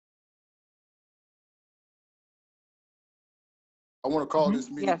I want to call this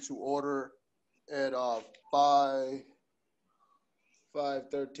meeting Yes. to order at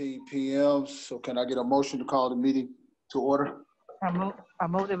 5:13 p.m. So can I get a motion to call the meeting to order? I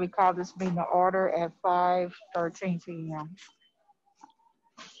move that we call this meeting to order at 5:13 p.m.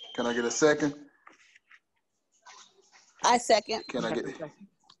 Can I get a second? I second. Can I get it?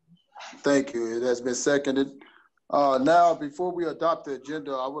 Thank you. It has been seconded. Now, before we adopt the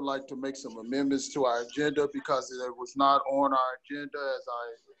agenda, I would like to make some amendments to our agenda because it was not on our agenda as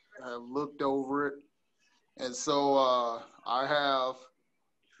I have looked over it. And so I have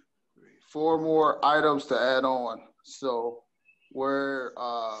 4 more items to add on. So we're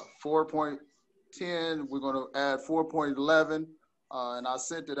 4.10, we're going to add 4.11, and I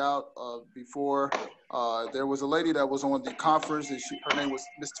sent it out before. There was a lady that was on the conference, and her name was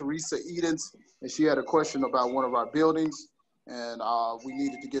Miss Teresa Edens, and she had a question about one of our buildings, and we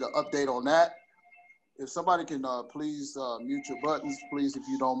needed to get an update on that. If somebody can please mute your buttons, please, if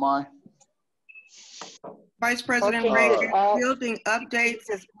you don't mind. Vice President Reagan, building updates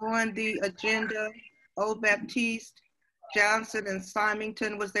is on the agenda. Old Baptiste, Johnson, and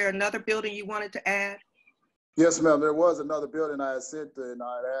Symington. Was there another building you wanted to add? Yes, ma'am. There was another building I had sent, and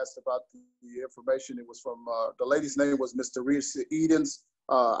I had asked about the information. It was from, the lady's name was Miss Teresa Edens.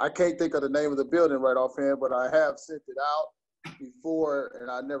 I can't think of the name of the building right offhand, but I have sent it out before,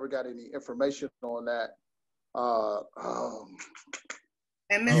 and I never got any information on that.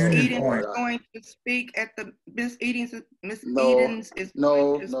 And Ms. Edens is going to speak at the, Ms. Edens is going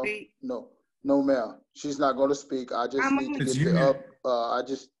to speak. No, ma'am. She's not going to speak. I just need to get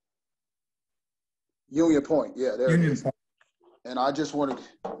Union Point. Yeah, there it is. And I just wanted,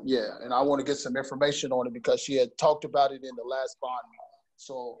 and I want to get some information on it because she had talked about it in the last bond meeting.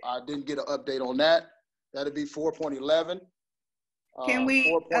 So I didn't get an update on that. That'll be 4.11. Can we,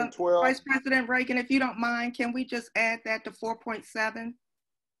 4.12. Vice President Reagan, if you don't mind, can we just add that to 4.7?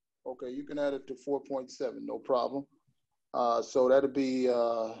 Okay, you can add it to 4.7, no problem. So that'll be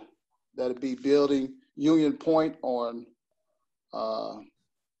building Union Point on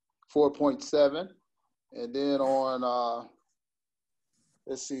 4.7, and then on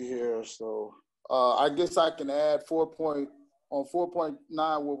let's see here. So I guess I can add 4.9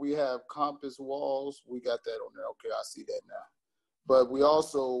 where we have compass walls. We got that on there. Okay, I see that now. But we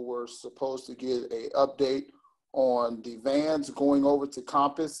also were supposed to get an update on the vans going over to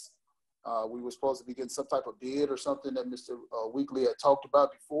Compass. We were supposed to be getting some type of bid or something that Mr. Weekly had talked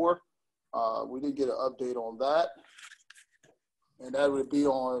about before. We didn't get an update on that. And that would be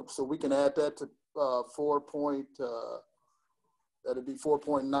on, so we can add that to that'd be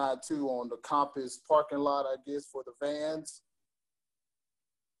 4.92 on the Compass parking lot, I guess, for the vans.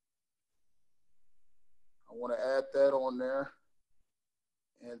 I want to add that on there.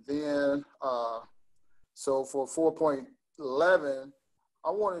 And then, so for 4.11, I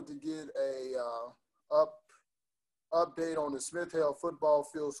wanted to get a update on the Smith Hill football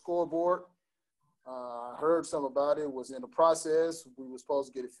field scoreboard. I heard some about it. It was in the process. We were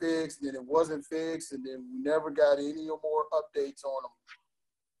supposed to get it fixed, then it wasn't fixed, and then we never got any more updates on them.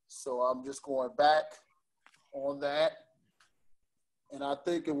 So I'm just going back on that. And I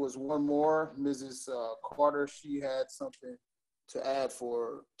think it was one more, Mrs. Carter, she had something to add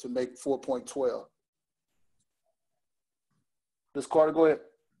to make 4.12. Ms. Carter, go ahead.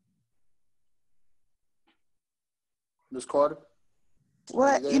 Ms. Carter?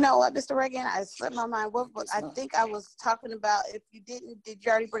 What, you know what, Mr. Reagan, I slipped my mind. What I think I was talking about, if you didn't, did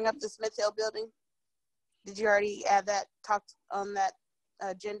you already bring up the Smith Hill building? Did you already add that, talked on that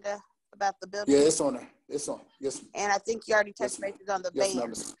agenda about the building? Yeah, it's on there. It's on, yes. And I think you already touched bases on the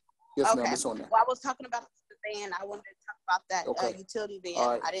van. Yes, ma'am, it's on there. Well, I was talking about the van. I wanted to talk about that utility van.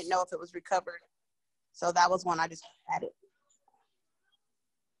 Right. I didn't know if it was recovered. So that was one I just added.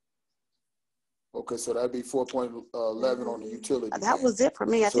 Okay, so that'd be 4.11 on the utility. That was it for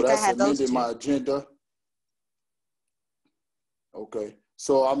me. I think I had those two. So that's amending my agenda. Okay,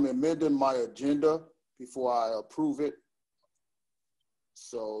 so I'm amending my agenda before I approve it.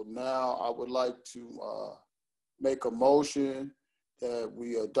 So now I would like to make a motion that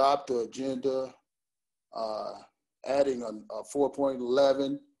we adopt the agenda, adding a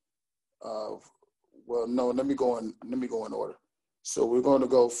 4.11. Well, no, let me go in order. So we're going to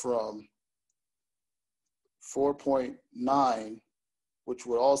go from 4.9, which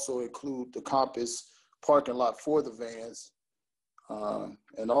would also include the Compass parking lot for the vans.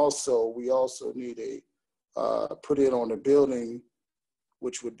 And also, we also need put it on the building,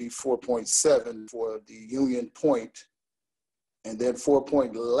 which would be 4.7 for the Union Point. And then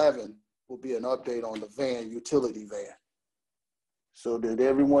 4.11 will be an update on the van, utility van. So did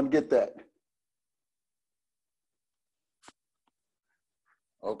everyone get that?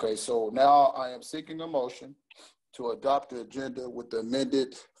 Okay, so now I am seeking a motion to adopt the agenda with the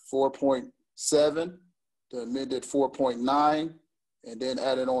amended 4.7, the amended 4.9, and then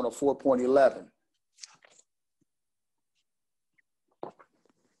added on a 4.11.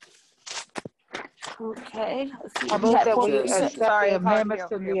 Okay, let's see. I move that we Chair accept seeking. the amendments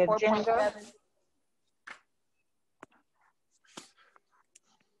to the agenda. 4.7.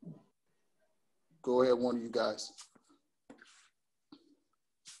 Go ahead, one of you guys.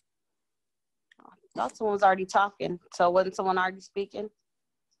 Thought someone was already talking. So wasn't someone already speaking?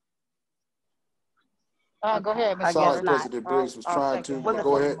 Go ahead, Ms. I Sorry, guess not. President Briggs was I'll trying to, second but that.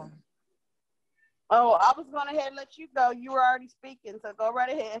 go ahead. Oh, I was going ahead and let you go. You were already speaking, so go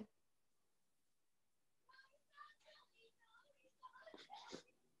right ahead.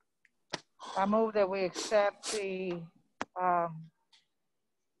 I move that we accept the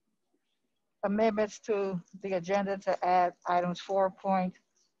amendments to the agenda to add items 4.11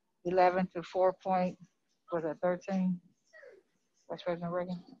 to 4.13. Vice President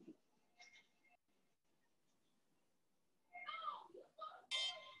Reagan.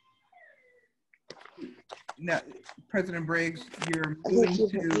 No, President Briggs, you're I moving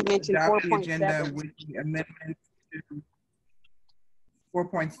think you to mentioned adopt the agenda 4.7. with the amendment to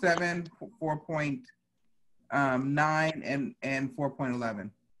 4.7, 4.9, and 4.11.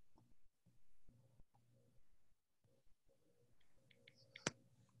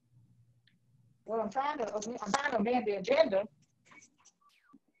 Well, I'm trying to amend the agenda.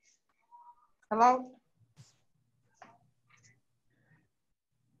 Hello?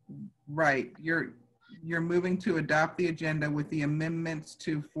 Right, you're moving to adopt the agenda with the amendments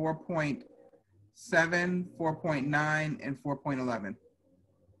to 4.7, 4.9, and 4.11.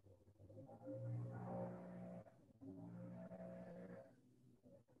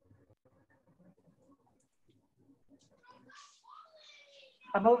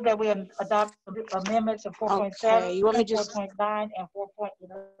 I move that we adopt amendments of 4.7, Okay, you want me just 4.9, and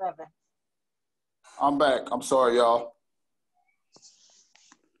 4.11. I'm back. I'm sorry, y'all.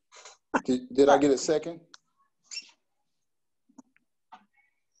 Did I get a second?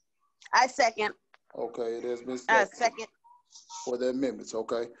 I second. Okay, it has been Second. for the amendments.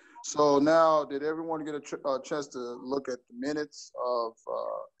 Okay. So now, did everyone get a chance to look at the minutes of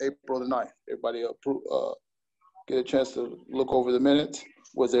April the 9th? Everybody get a chance to look over the minutes?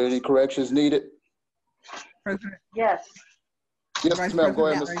 Was there any corrections needed? President, Yes. Yes, Vice ma'am. Go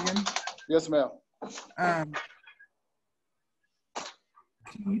ahead, President Ms. Reagan, Yes, ma'am.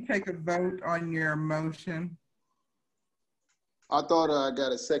 can you take a vote on your motion? I thought I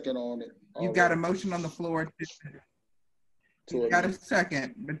got a second on it. You've got a motion on the floor. You got a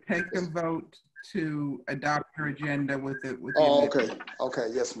second, but take a vote to adopt your agenda with the Oh, amendment. okay. Okay.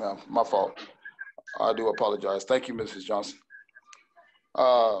 Yes, ma'am. My fault. I do apologize. Thank you, Mrs. Johnson.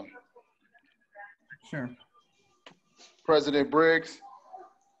 Sure. President Briggs,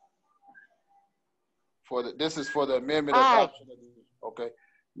 this is for the amendment Aye. adoption. Okay.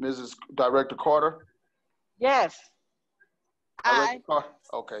 Mrs. Director Carter? Yes. Aye.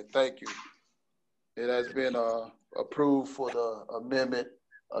 Okay, thank you. It has been approved for the amendment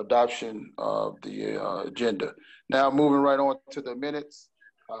adoption of the agenda. Now moving right on to the minutes.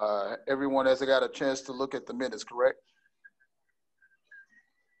 Everyone has got a chance to look at the minutes, correct?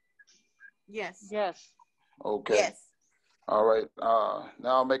 Yes. Yes. Okay. Yes. All right.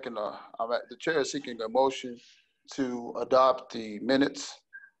 Now the chair is seeking a motion to adopt the minutes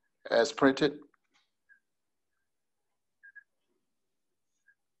as printed.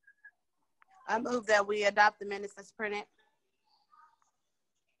 I move that we adopt the minutes as printed.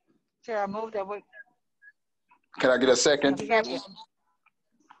 Chair, I move that we. Can I get a second? You hear me?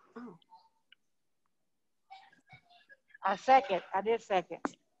 I second. I did second.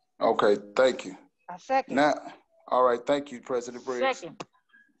 Okay, thank you. I second. Now, all right, thank you, President Briggs. Second.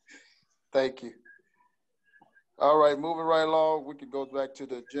 Thank you. All right, moving right along, we can go back to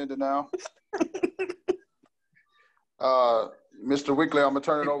the agenda now. Mr. Weekly, I'm gonna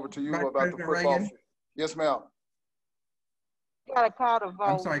turn it over to you Vice about President the football. Reagan? Yes, ma'am. You got to call the vote.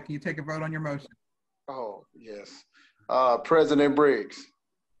 I'm sorry, can you take a vote on your motion? Oh, yes. President Briggs.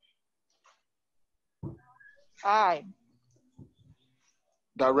 Aye.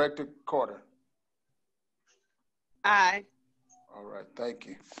 Director Carter. Aye. All right, thank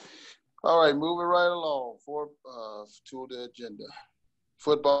you. All right, moving right along to the agenda.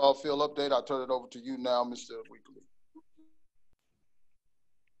 Football field update. I'll turn it over to you now, Mr. Weekly.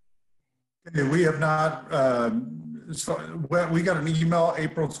 Okay, we have not, we got an email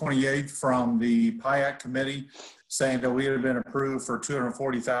April 28th from the PIAC committee saying that we had been approved for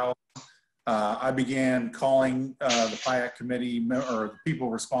 $240,000 I began calling the PIAC committee or the people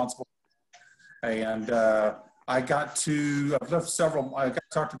responsible, and I've left several. I got to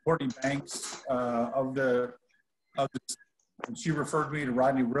talk to Courtney Banks and she referred me to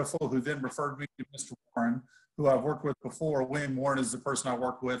Rodney Riffle, who then referred me to Mr. Warren, who I've worked with before. William Warren is the person I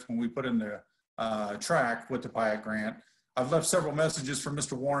worked with when we put in the track with the PIAC grant. I've left several messages from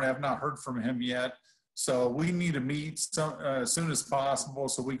Mr. Warren. I have not heard from him yet. So we need to meet as soon as possible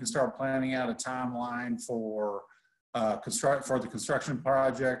so we can start planning out a timeline for the construction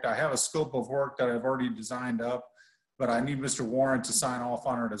project. I have a scope of work that I've already designed up, but I need Mr. Warren to sign off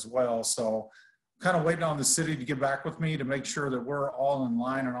on it as well. So kind of waiting on the city to get back with me to make sure that we're all in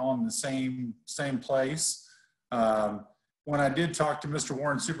line and all in the same place. When I did talk to Mr.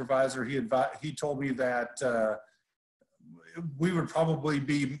 Warren's supervisor, he told me that we would probably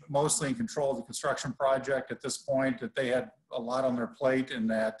be mostly in control of the construction project at this point, that they had a lot on their plate, and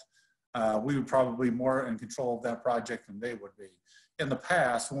that we would probably be more in control of that project than they would be. In the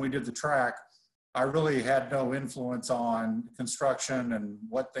past, when we did the track, I really had no influence on construction and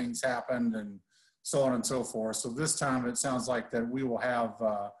what things happened and so on and so forth. So this time it sounds like that we will have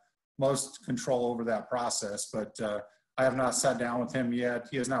most control over that process, but I have not sat down with him yet.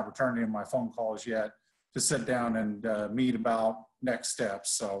 He has not returned any of my phone calls yet to sit down and meet about next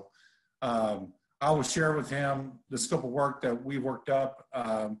steps. So I will share with him the scope of work that we worked up.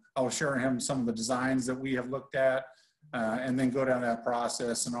 I will share with him some of the designs that we have looked at and then go down that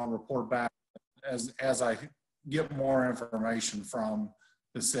process, and I'll report back as I get more information from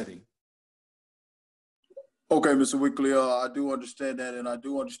the city. Okay, Mr. Weekly, I do understand that, and I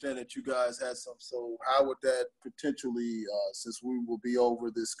do understand that you guys had some. So how would that potentially, since we will be over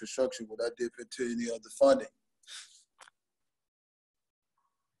this construction, would that dip into any of the funding?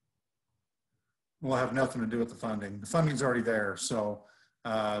 Will have nothing to do with the funding. The funding's already there. So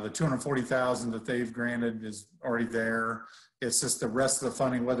the $240,000 that they've granted is already there. It's just the rest of the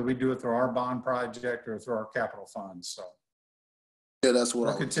funding, whether we do it through our bond project or through our capital funds. So yeah, that's what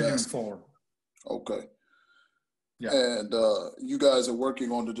we're continuing forward. Okay. Yeah. And you guys are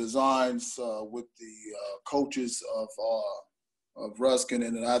working on the designs with the coaches of Ruskin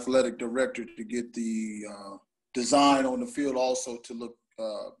and an athletic director to get the design on the field also to look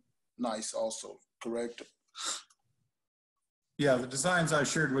nice also, correct? Yeah, the designs I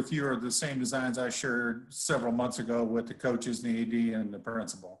shared with you are the same designs I shared several months ago with the coaches, the AD, and the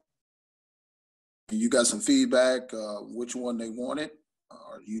principal. You got some feedback, which one they wanted?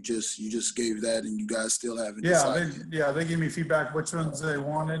 Or you just gave that and you guys still haven't decided? They gave me feedback which ones they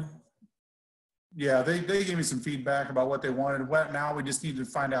wanted. Yeah, they gave me some feedback about what they wanted. Now we just need to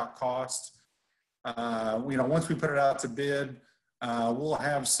find out cost. Once we put it out to bid, we'll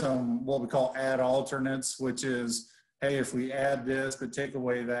have some what we call add alternates, which is, hey, if we add this but take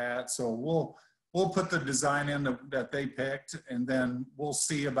away that. So we'll put the design in that they picked, and then we'll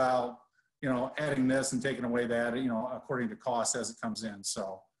see about adding this and taking away that, according to cost as it comes in.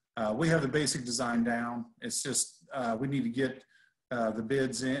 So we have the basic design down. It's just we need to get the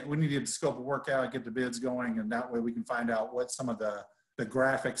bids in. We need to get the scope of work out, get the bids going, and that way we can find out what some of the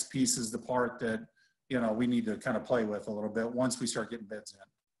graphics pieces, the part that we need to kind of play with a little bit once we start getting bids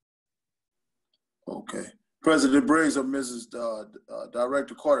in. Okay. President Briggs or Mrs.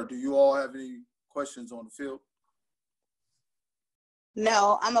 Director Carter, do you all have any questions on the field?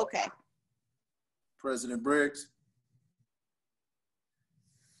 No, I'm okay. President Briggs?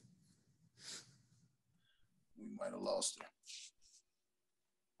 We might have lost her.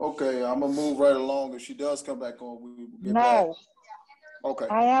 Okay, I'm gonna move right along. If she does come back on, we will get back. Okay.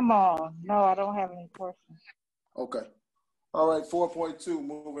 I am on. No, I don't have any questions. Okay. All right, 4.2,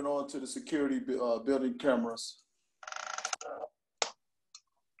 moving on to the security building cameras.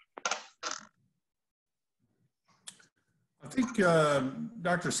 I think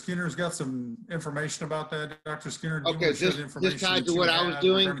Dr. Skinner's got some information about that. Dr. Skinner, do you okay, want to share this tied to what I was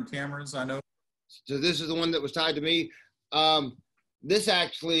doing. Cameras, I know. So this is the one that was tied to me. This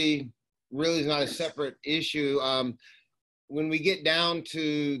actually really is not a separate issue. When we get down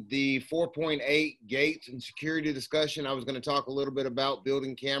to the 4.8 gates and security discussion, I was going to talk a little bit about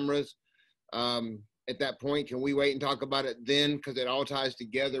building cameras. At that point, can we wait and talk about it then? Because it all ties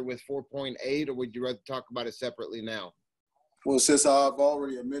together with 4.8, or would you rather talk about it separately now? Well, since I've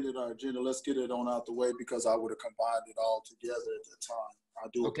already amended our agenda, let's get it on out the way because I would have combined it all together at the time. I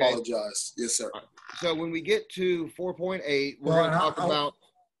do apologize. Yes, sir. So when we get to 4.8, we're going to talk about,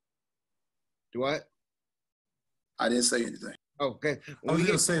 do what? I didn't say anything. Okay. I was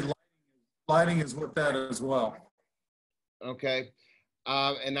going to say lighting is with that as well. Okay.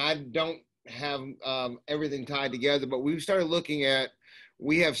 And I don't have everything tied together, but we started looking at,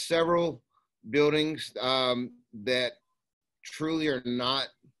 we have several buildings that truly are not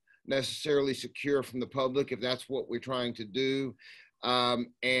necessarily secure from the public, if that's what we're trying to do.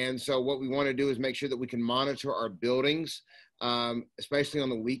 And so what we want to do is make sure that we can monitor our buildings, especially on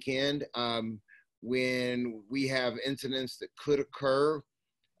the weekend, when we have incidents that could occur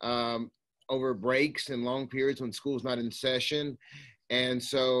over breaks and long periods when school's not in session. And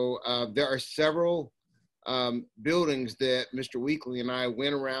so there are several buildings that Mr. Weekly and I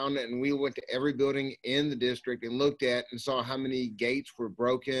went around, and we went to every building in the district and looked at and saw how many gates were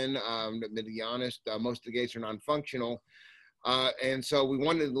broken. To be honest, most of the gates are non-functional. And so we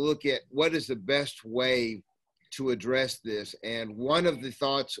wanted to look at what is the best way to address this. And one of the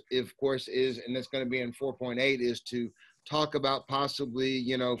thoughts, of course, is, and that's going to be in 4.8, is to talk about possibly,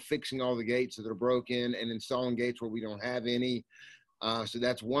 you know, fixing all the gates that are broken and installing gates where we don't have any. So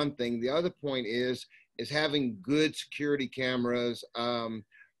that's one thing. The other point is having good security cameras,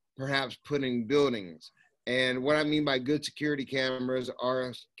 perhaps put in buildings. And what I mean by good security cameras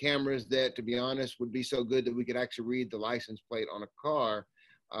are cameras that, to be honest, would be so good that we could actually read the license plate on a car,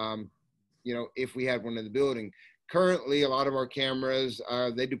 you know, if we had one in the building. Currently, a lot of our cameras,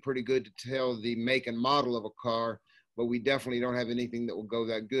 they do pretty good to tell the make and model of a car, but we definitely don't have anything that will go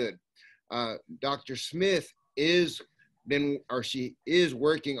that good. Dr. Smith she is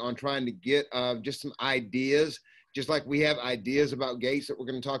working on trying to get just some ideas. Just like we have ideas about gates that we're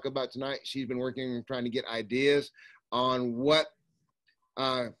going to talk about tonight, she's been working on trying to get ideas on what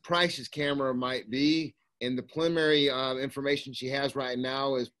Price's camera might be. And the preliminary information she has right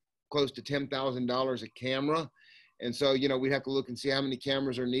now is close to $10,000 a camera. And so, you know, we'd have to look and see how many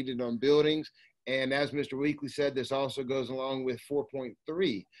cameras are needed on buildings. And as Mr. Weekly said, this also goes along with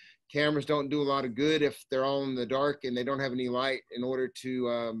 4.3. Cameras don't do a lot of good if they're all in the dark and they don't have any light in order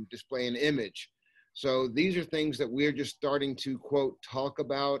to display an image. So these are things that we're just starting to, quote, talk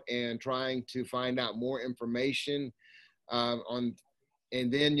about and trying to find out more information on.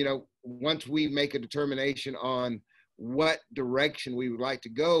 And then, you know, once we make a determination on what direction we would like to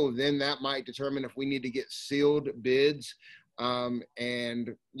go, then that might determine if we need to get sealed bids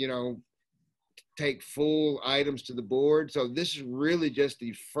and, you know, take full items to the board. So this is really just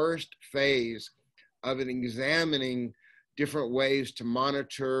the first phase of an examining different ways to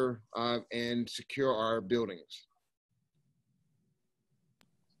monitor and secure our buildings.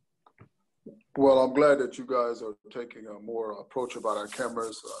 Well, I'm glad that you guys are taking a more approach about our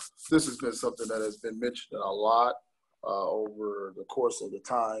cameras. This has been something that has been mentioned a lot over the course of the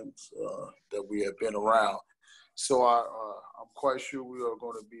times that we have been around. So I'm quite sure we are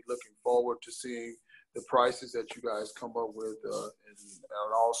going to be looking forward to seeing the prices that you guys come up with,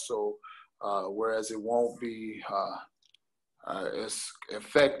 and also, whereas it won't be as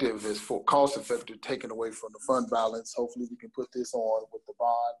effective as for cost effective taken away from the fund balance. Hopefully we can put this on with the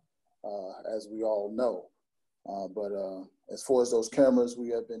bond, as we all know. But as far as those cameras, we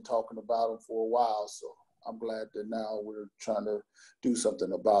have been talking about them for a while. So I'm glad that now we're trying to do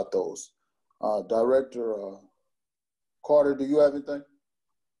something about those. Director Carter, do you have anything?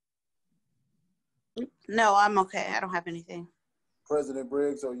 No, I'm okay. I don't have anything. President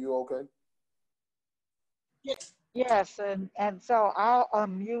Briggs, are you okay? Yes, and so I'll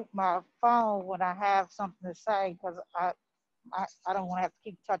unmute my phone when I have something to say, because I don't want to have to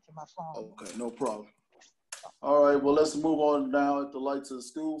keep touching my phone. Okay, no problem. All right, well, let's move on now at the lights of the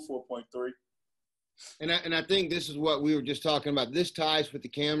school, 4.3. And I think this is what we were just talking about. This ties with the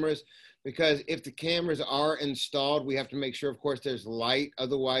cameras, because if the cameras are installed, we have to make sure, of course, there's light.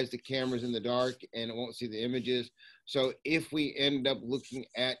 Otherwise, the camera's in the dark and it won't see the images. So if we end up looking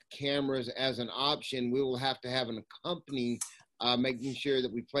at cameras as an option, we will have to have an accompanying, making sure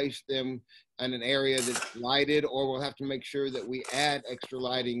that we place them in an area that's lighted, or we'll have to make sure that we add extra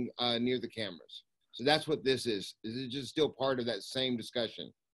lighting near the cameras. So that's what this is. This is just still part of that same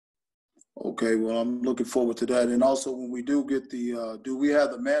discussion. Okay, well, I'm looking forward to that. And also, when we do get the, do we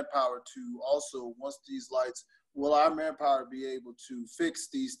have the manpower to also, once these lights, will our manpower be able to fix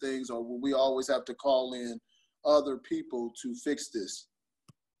these things, or will we always have to call in other people to fix this?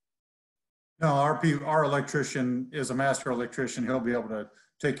 No, our electrician is a master electrician. He'll be able to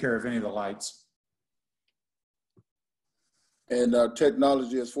take care of any of the lights. And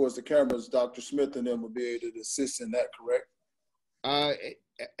technology, as far as the cameras, Dr. Smith and them will be able to assist in that, correct?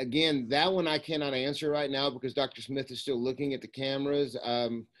 Again, that one I cannot answer right now because Dr. Smith is still looking at the cameras,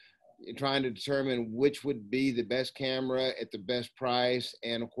 trying to determine which would be the best camera at the best price.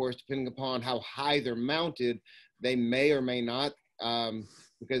 And of course, depending upon how high they're mounted, they may or may not,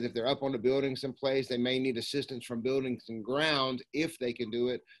 because if they're up on the building someplace, they may need assistance from buildings and grounds if they can do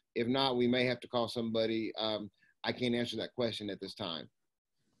it. If not, we may have to call somebody. I can't answer that question at this time.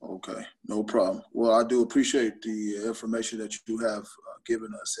 Okay, no problem. Well, I do appreciate the information that you have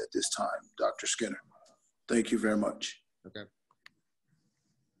given us at this time, Dr. Skinner. Thank you very much. Okay.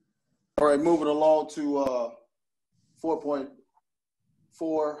 All right, moving along to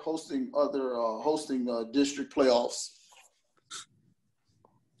 4.4, hosting district playoffs.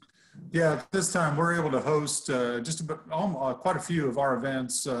 Yeah, at this time we're able to host just about quite a few of our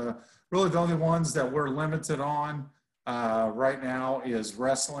events. Really, the only ones that we're limited on right now is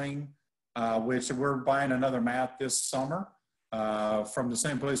wrestling, which we're buying another mat this summer from the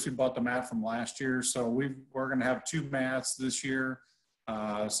same place we bought the mat from last year. So we're going to have 2 mats this year.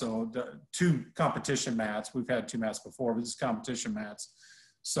 So the 2 competition mats. We've had 2 mats before, but this is competition mats.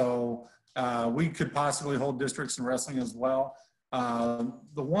 So we could possibly hold districts in wrestling as well.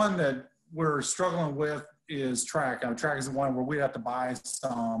 The one that we're struggling with is track. Track is the one where we have to buy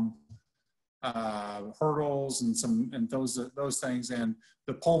some hurdles and those things. And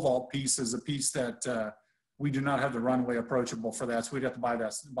the pole vault piece is a piece that we do not have the runway approachable for that, so we'd have to buy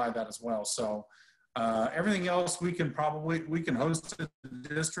that as well. So everything else we can host a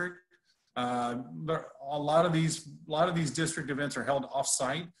district. A lot of these district events are held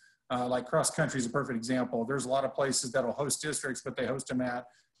off-site. Like cross country is a perfect example. There's a lot of places that'll host districts, but they host them at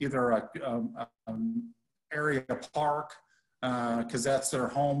either a area park because that's their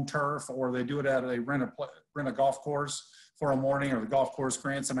home turf, or they do it at rent a golf course for a morning, or the golf course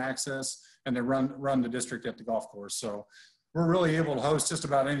grants them access, and they run the district at the golf course. So we're really able to host just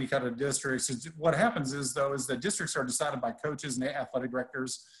about any kind of districts. What happens is that districts are decided by coaches and athletic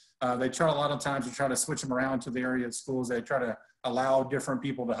directors. They try a lot of times to try to switch them around to the area of schools. They try to allow different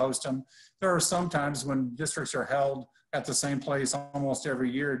people to host them. There are some times when districts are held at the same place almost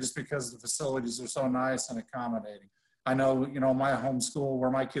every year just because the facilities are so nice and accommodating. I know, my home school where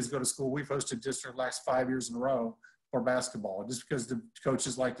my kids go to school, we've hosted district last 5 years in a row for basketball just because the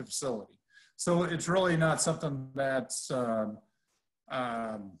coaches like the facility. So it's really not something that's,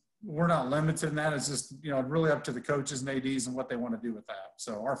 we're not limited in that. It's just, really up to the coaches and ADs and what they want to do with that.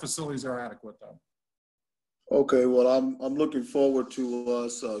 So our facilities are adequate though. Okay, well, I'm looking forward to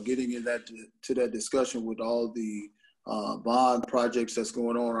us getting in to that discussion with all the bond projects that's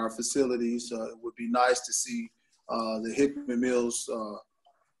going on in our facilities. It would be nice to see the Hickman Mills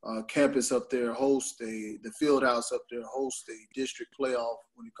campus up there host the field house up there host a district playoff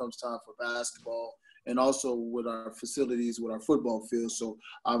when it comes time for basketball, and also with our facilities with our football field. So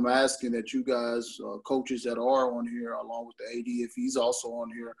I'm asking that you guys, coaches that are on here, along with the AD, if he's also on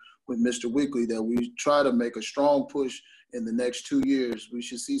here with Mr. Weekly, that we try to make a strong push in the next 2 years. We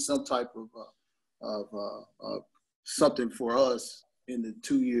should see some type of something for us in the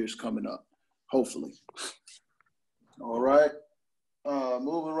 2 years coming up, hopefully. All right.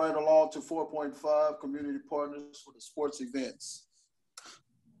 Moving right along to 4.5, community partners for the sports events.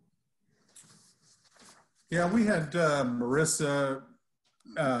 Yeah, we had Marissa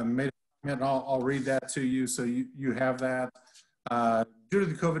made a comment, and I'll read that to you so you have that. Due to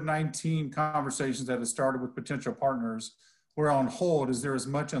the COVID-19 conversations that have started with potential partners, we're on hold as there is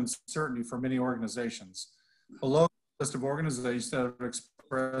much uncertainty for many organizations. Below the list of organizations that have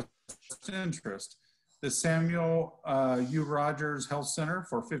expressed interest: the Samuel U. Rogers Health Center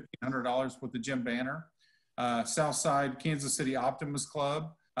for $1,500 with the gym banner. Southside Kansas City Optimist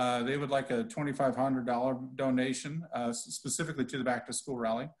Club, they would like a $2,500 donation specifically to the Back to School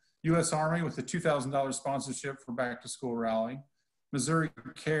Rally. U.S. Army with a $2,000 sponsorship for Back to School Rally. Missouri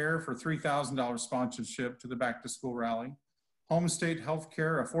Care for $3,000 sponsorship to the Back to School Rally. Home State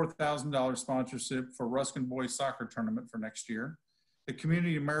Healthcare, a $4,000 sponsorship for Ruskin Boys Soccer Tournament for next year. The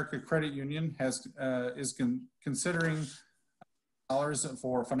Community America Credit Union is considering dollars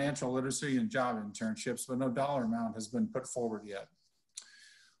for financial literacy and job internships, but no dollar amount has been put forward yet.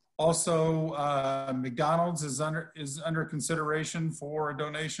 Also, McDonald's is under consideration for a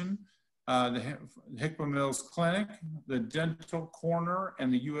donation. The Hickman Mills Clinic, the Dental Corner,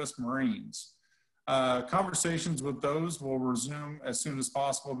 and the U.S. Marines. Conversations with those will resume as soon as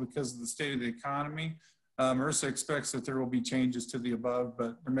possible because of the state of the economy. Marissa expects that there will be changes to the above,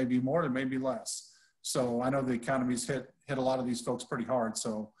 but there may be more, there may be less. So I know the economy's hit a lot of these folks pretty hard.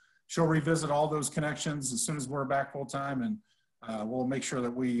 So she'll revisit all those connections as soon as we're back full time, and we'll make sure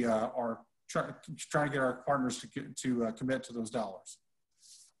that we are trying to get our partners to commit to those dollars.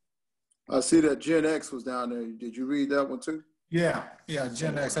 I see that Gen X was down there. Did you read that one too? Yeah,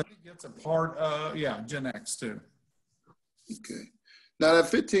 Gen X. I think it's a part of, Gen X too. Okay. Now that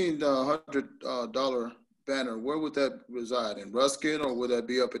 $1,500 banner, where would that reside? In Ruskin, or would that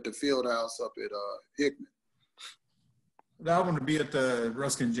be up at the field house up at Hickman? That one would be at the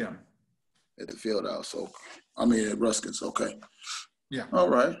Ruskin gym. At the field house, okay. I mean at Ruskin's, okay. Yeah. All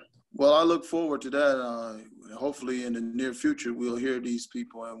right. Well, I look forward to that. Hopefully in the near future, we'll hear these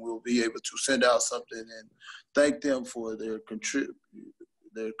people and we'll be able to send out something and thank them for their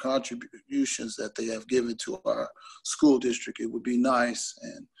contributions that they have given to our school district. It would be nice,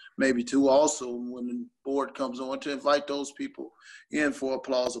 and maybe too also when the board comes on, to invite those people in for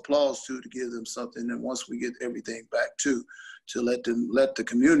applause too, to give them something. And once we get everything back to let the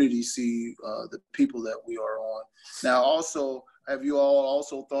community see the people that we are on. Now also, have you all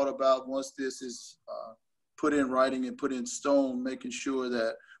also thought about, once this is put in writing and put in stone, making sure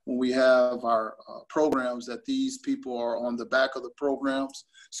that when we have our programs, that these people are on the back of the programs,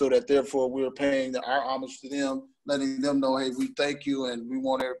 so that therefore we're paying our homage to them, letting them know, hey, we thank you and we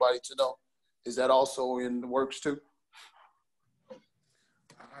want everybody to know. Is that also in the works too?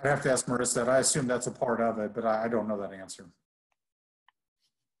 I'd have to ask Marissa that. I assume that's a part of it, but I don't know that answer.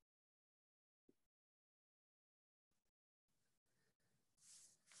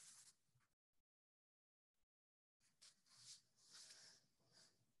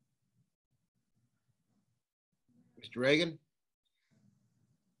 Mr. Reagan?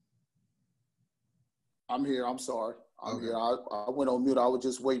 I'm here. I'm sorry. I'm Okay. here. I went on mute. I was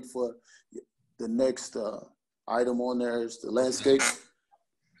just waiting for the next item on there is the landscape.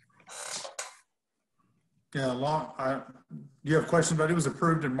 Yeah, you have a question about it? It was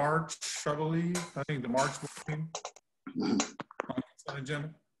approved in March, I believe. I think the March meeting on the consent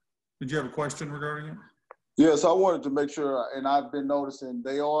agenda. Did you have a question regarding it? Yes, I wanted to make sure, and I've been noticing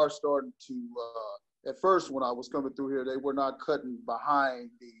they are starting to, at first when I was coming through here, they were not cutting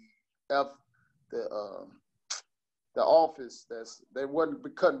behind the office. They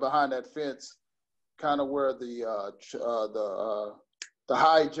wasn't cutting behind that fence, kind of where the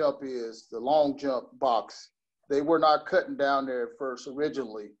high jump is, the long jump box. They were not cutting down there at first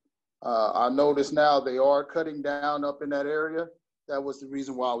originally. I notice now they are cutting down up in that area. That was the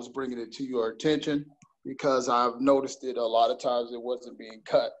reason why I was bringing it to your attention, because I've noticed it a lot of times it wasn't being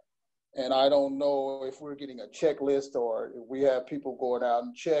cut. And I don't know if we're getting a checklist or if we have people going out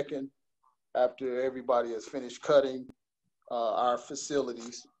and checking after everybody has finished cutting our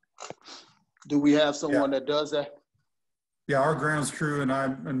facilities. Do we have someone that does that? Yeah, our grounds crew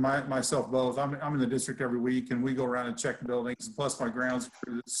and myself both. I'm in the district every week, and we go around and check buildings. Plus, my grounds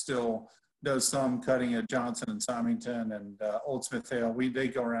crew that still does some cutting at Johnson and Symington and Old Smith Hill. They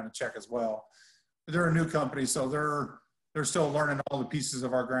go around and check as well. But they're a new company, so they're still learning all the pieces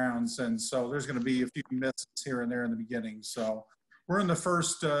of our grounds, and so there's going to be a few misses here and there in the beginning. So we're in the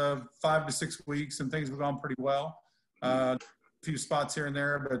first 5 to 6 weeks, and things have gone pretty well. A few spots here and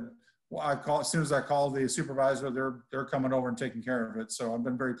there, but as soon as I call the supervisor, they're coming over and taking care of it. So I've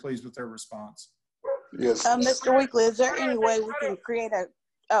been very pleased with their response. Yes. Mr. Weekly, is there any way we can create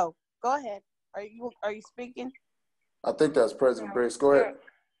oh, go ahead. Are you speaking? I think that's President Grace. Go ahead.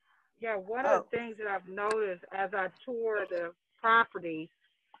 Yeah, one of the things that I've noticed as I tour the property,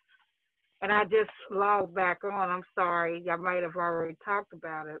 and I just logged back on, I'm sorry, I might have already talked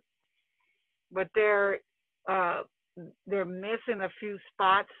about it, but they're missing a few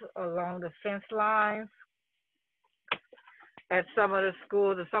spots along the fence lines at some of the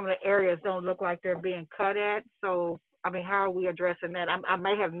schools, and some of the areas don't look like they're being cut at. So, I mean, how are we addressing that? I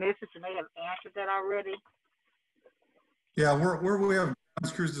may have missed it, you may have answered that already. Yeah, we have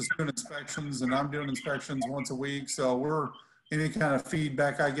crews that's doing inspections, and I'm doing inspections once a week. So any kind of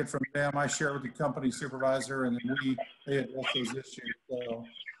feedback I get from them, I share with the company supervisor, and then they address those issues. So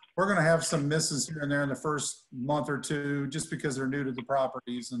we're going to have some misses here and there in the first month or two, just because they're new to the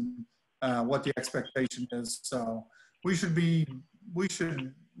properties and what the expectation is. So we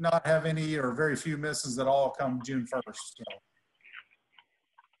should not have any or very few misses that all come June 1st. So.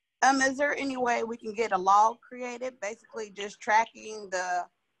 Is there any way we can get a log created, basically just tracking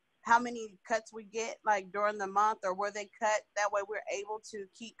how many cuts we get, like during the month, or where they cut? That way we're able to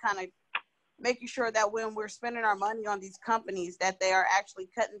keep kind of making sure that when we're spending our money on these companies, that they are actually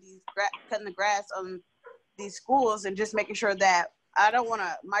cutting the grass on these schools, and just making sure that, I don't want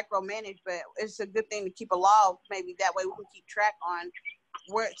to micromanage, but it's a good thing to keep a log. Maybe that way we can keep track on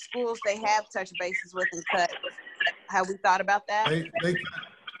what schools they have touched bases with and cut. Have we thought about that?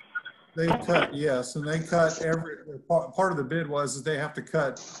 They cut, yes, and they cut part of the bid was that they have to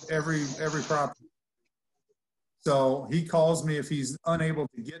cut every property. So he calls me if he's unable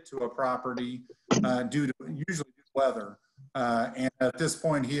to get to a property due to usually weather. And at this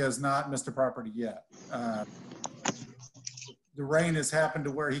point, he has not missed a property yet. The rain has happened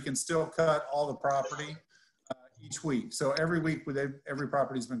to where he can still cut all the property each week. So every week, every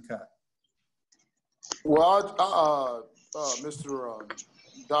property's been cut. Well, Mr.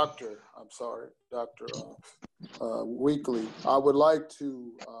 Dr. Weekly, I would like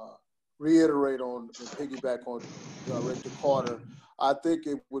to reiterate on and piggyback on Director Carter. I think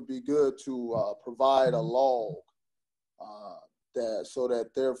it would be good to provide a log that so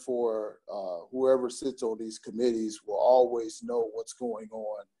that therefore whoever sits on these committees will always know what's going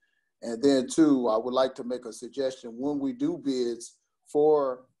on. And then two, I would like to make a suggestion when we do bids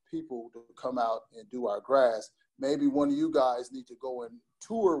for people to come out and do our grass, maybe one of you guys need to go and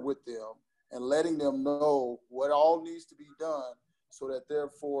tour with them and letting them know what all needs to be done so that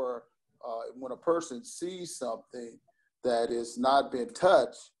therefore when a person sees something that is not been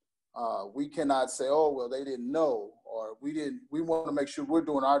touched, we cannot say, oh, well, they didn't know, or we want to make sure we're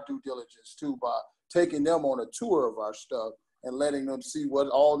doing our due diligence too by taking them on a tour of our stuff and letting them see what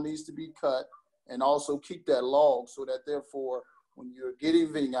all needs to be cut, and also keep that log so that therefore when you're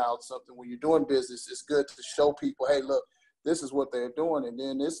getting out something, when you're doing business, it's good to show people, hey, look, this is what they're doing. And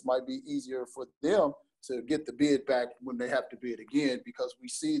then this might be easier for them to get the bid back when they have to bid again, because we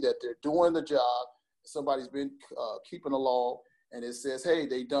see that they're doing the job. Somebody's been keeping a log and it says, hey,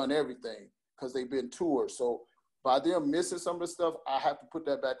 they done everything because they've been toured. So by them missing some of the stuff, I have to put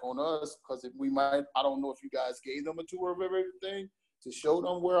that back on us, because if we might, I don't know if you guys gave them a tour of everything to show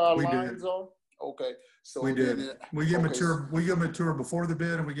them where our lines are. Okay, so we did. We give them a tour. We give them a tour before the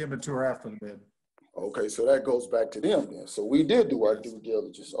bid, and we give them a tour after the bid. Okay, so that goes back to them then. So we did do our due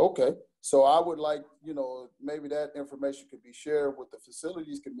diligence. Okay, so I would like, maybe that information could be shared with the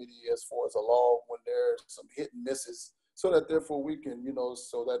facilities committee as far as a log when there's some hit and misses, so that therefore we can,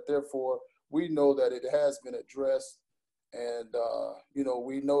 so that therefore we know that it has been addressed, and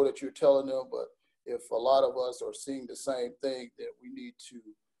we know that you're telling them. But if a lot of us are seeing the same thing, then we need to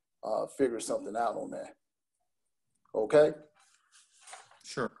figure something out on that. Okay?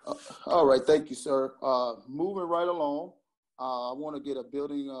 Sure. All right, thank you, sir. Moving right along, I want to get a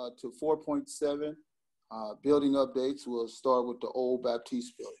building to 4.7. Building updates. We'll start with the Old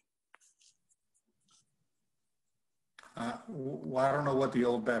Baptiste building. Well, I don't know what the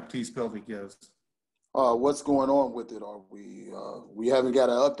Old Baptiste building is. What's going on with it? Are we haven't got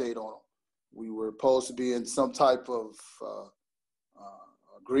an update on them. We were supposed to be in some type of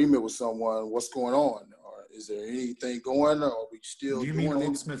agreement with someone. What's going on? Or is there anything going, or are we still Do you doing mean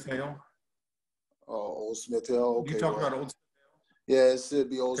Old Smith Hill? Oh, Old Smith Hill. Okay. You talk about Old Smith Hill? Yeah, it should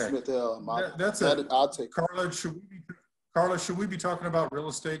be Old Smith Hill. I'll take Carla, should we be talking about real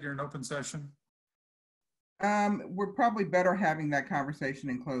estate during open session? We're probably better having that conversation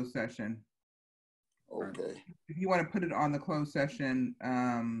in closed session. Okay. If you want to put it on the closed session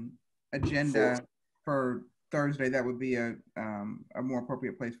agenda for Thursday, that would be a more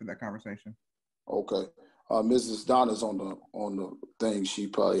appropriate place for that conversation. Okay. Mrs. Donna's on the thing. She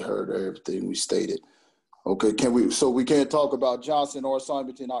probably heard everything we stated. Okay. So we can't talk about Johnson or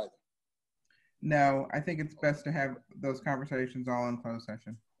Simonton either? No, I think it's best to have those conversations all in closed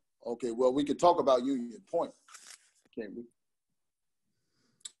session. Okay. Well, we could talk about Union Point, can't we?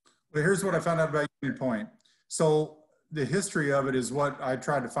 Well, here's what I found out about Union Point. So the history of it is what I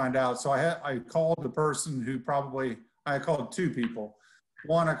tried to find out. So I called the person who I called two people.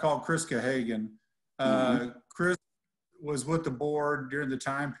 One, I called Chris Cahagan. Chris was with the board during the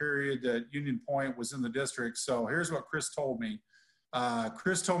time period that Union Point was in the district. So here's what Chris told me.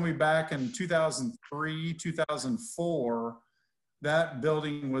 Chris told me back in 2003, 2004, that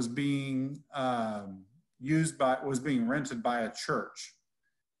building was being rented by a church.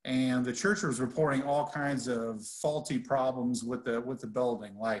 And the church was reporting all kinds of faulty problems with the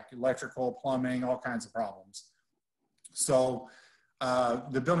building, like electrical, plumbing, all kinds of problems. So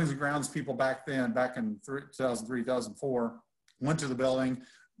the buildings and grounds people back in 2003, 2004, went to the building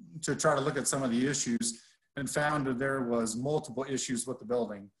to try to look at some of the issues and found that there was multiple issues with the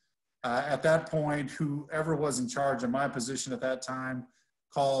building. At that point, whoever was in charge of my position at that time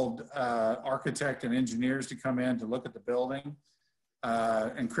called architect and engineers to come in to look at the building.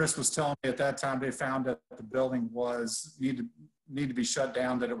 And Chris was telling me at that time they found that the building needed to be shut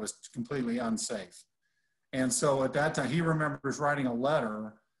down, that it was completely unsafe. And so at that time, he remembers writing a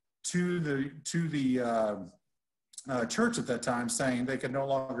letter to the church at that time saying they could no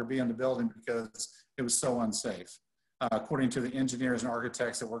longer be in the building because it was so unsafe, according to the engineers and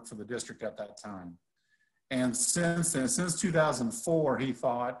architects that worked for the district at that time. And since then, since 2004, he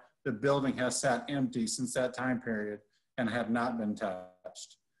thought the building has sat empty since that time period and had not been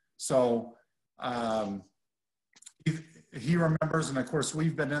touched. So he remembers, and of course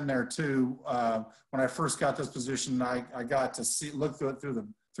we've been in there too. When I first got this position, I got to look through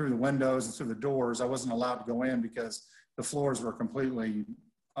the windows and through the doors. I wasn't allowed to go in because the floors were completely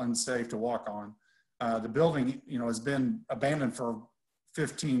unsafe to walk on. The building, has been abandoned for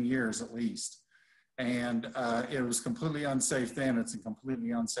 15 years at least. And it was completely unsafe then. It's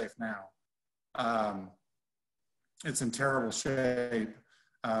completely unsafe now. It's in terrible shape.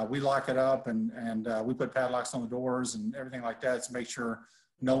 We lock it up and we put padlocks on the doors and everything like that to make sure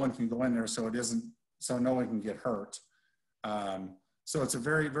no one can go in there so no one can get hurt. So it's a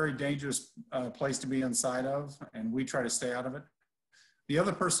very, very dangerous place to be inside of, and we try to stay out of it. The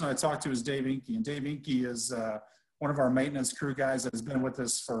other person I talked to is Dave Inke, and Dave Inke is one of our maintenance crew guys that has been with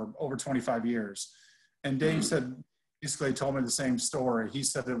us for over 25 years. And Dave said, basically told me the same story. He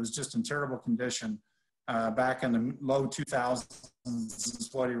said it was just in terrible condition back in the low 2000s is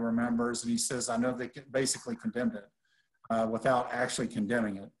what he remembers. And he says, I know they basically condemned it without actually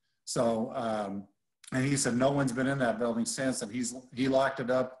condemning it. So, and he said, no one's been in that building since. And he locked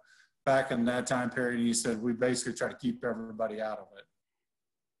it up back in that time period. And he said, we basically try to keep everybody out of it.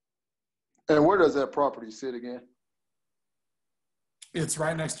 And where does that property sit again? It's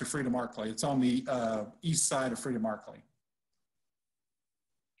right next to Freedom Arkley. It's on the east side of Freedom Arkley.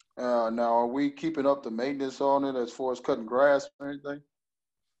 Now, are we keeping up the maintenance on it as far as cutting grass or anything?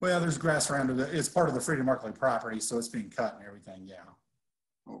 Well, there's grass around it. It's part of the Freedom Arkley property, so it's being cut and everything, yeah.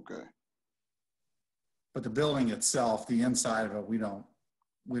 Okay. But the building itself, the inside of it, we don't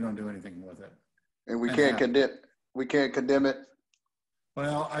do anything with it. And we can't condemn it?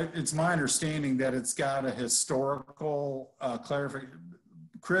 Well, it's my understanding that it's got a historical clarification.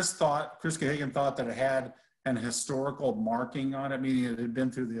 Chris Hickman thought that it had an historical marking on it, meaning it had been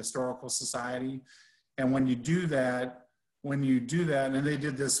through the Historical Society. And when you do that, and they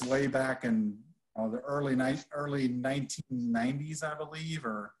did this way back in the early 1990s, I believe,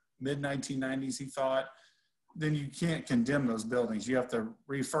 or mid 1990s, he thought, then you can't condemn those buildings. You have to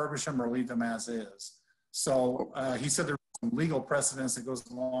refurbish them or leave them as is. So he said there's some legal precedence that goes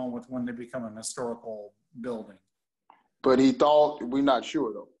along with when they become an historical building. But he thought, we're not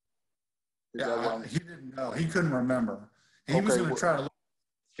sure though. Yeah, he didn't know. He couldn't remember. He was going to try to look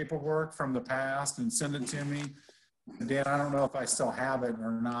at paperwork from the past and send it to me. And Dan, I don't know if I still have it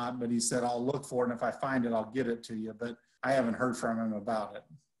or not, but he said, I'll look for it. And if I find it, I'll get it to you. But I haven't heard from him about it.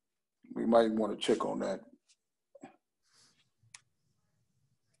 We might want to check on that.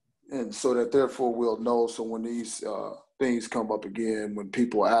 And so that therefore we'll know. So when these things come up again, when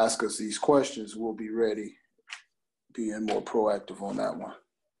people ask us these questions, we'll be ready, being more proactive on that one.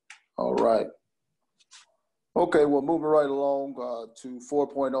 All right. Okay, well, moving right along to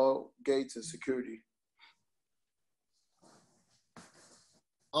 4.0, gates and security.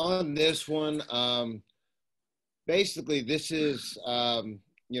 On this one, basically this is,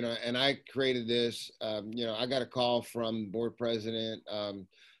 and I created this, I got a call from board president,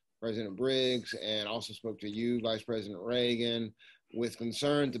 President Briggs, and also spoke to you, Vice President Reagan, with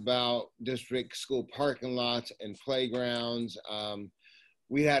concerns about district school parking lots and playgrounds.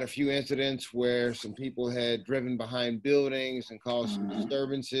 We had a few incidents where some people had driven behind buildings and caused some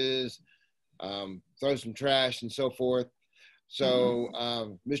disturbances, throw some trash and so forth. So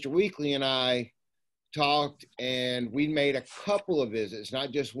Mr. Weekly and I talked, and we made a couple of visits,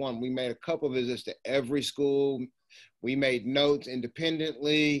 not just one. We made a couple of visits to every school. We made notes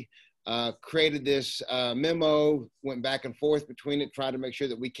independently, created this memo, went back and forth between it, tried to make sure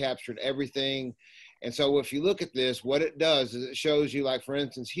that we captured everything. And so if you look at this, what it does is it shows you, like, for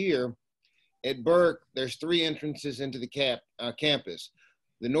instance, here at Burke, there's 3 entrances into the campus.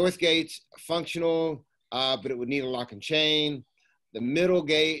 The north gate's functional, but it would need a lock and chain. The middle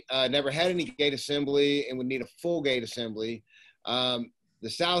gate never had any gate assembly and would need a full gate assembly. The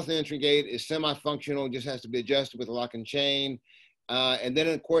south entry gate is semi-functional, just has to be adjusted with a lock and chain. And then,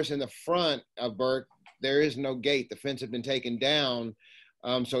 of course, in the front of Burke, there is no gate. The fence had been taken down.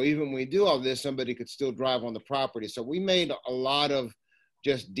 So even when we do all this, somebody could still drive on the property. So we made a lot of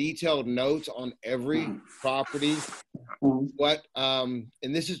just detailed notes on every property. And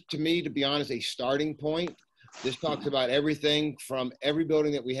this is, to me, to be honest, a starting point. This talks about everything from every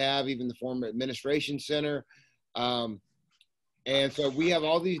building that we have, even the former administration center. And so we have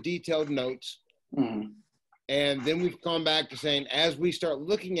all these detailed notes. And then we've gone back to saying, as we start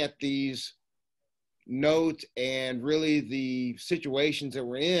looking at these notes and really the situations that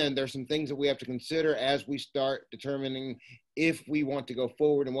we're in, there's some things that we have to consider as we start determining if we want to go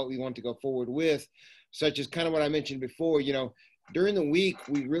forward and what we want to go forward with, such as kind of what I mentioned before. During the week,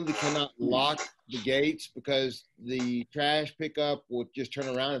 we really cannot lock the gates because the trash pickup will just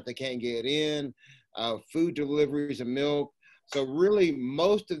turn around if they can't get in, food deliveries and milk. So really,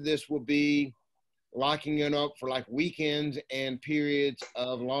 most of this will be locking it up for like weekends and periods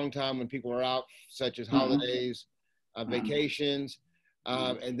of long time when people are out, such as holidays, vacations.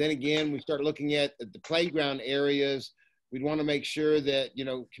 And then again, we start looking at the playground areas. We'd want to make sure that, you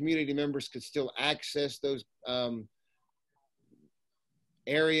know, community members could still access those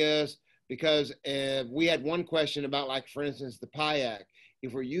areas, because we had one question about, like, for instance, the PIAC.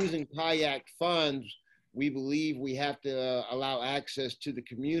 If we're using PIAC funds, we believe we have to allow access to the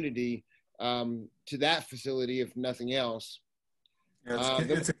community to that facility, if nothing else. Yeah,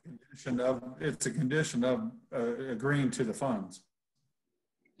 it's a condition of agreeing to the funds.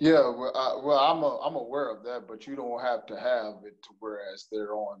 Yeah, well, I'm aware of that, but you don't have to have it to whereas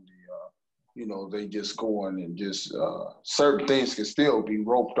they're on the, you know, they just go in and just certain things can still be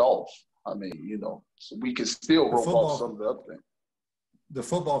roped off. I mean, you know, so we can still rope off some of the other things. The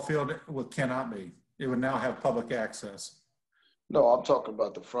football field cannot be. It would now have public access. No, I'm talking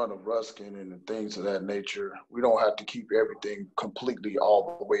about the front of Ruskin and the things of that nature. We don't have to keep everything completely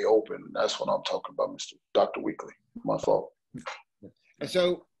all the way open. That's what I'm talking about, Dr. Weekly. My fault. And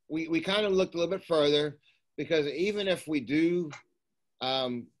so we kind of looked a little bit further, because even if we do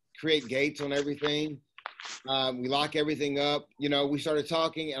create gates on everything, we lock everything up, you know, we started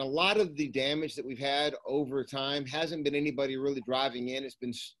talking, and a lot of the damage that we've had over time hasn't been anybody really driving in. It's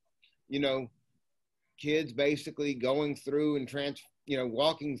been, you know, kids basically going through and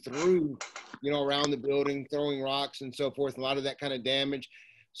walking through, you know, around the building, throwing rocks and so forth, a lot of that kind of damage.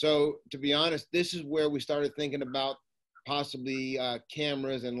 So to be honest, this is where we started thinking about possibly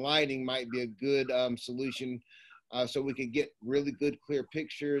cameras and lighting might be a good solution, so we could get really good, clear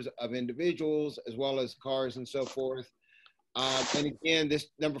pictures of individuals as well as cars and so forth. And again, this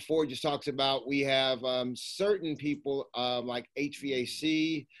number 4 just talks about, we have certain people like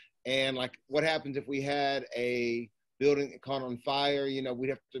HVAC, and like what happens if we had a building that caught on fire. You know, we'd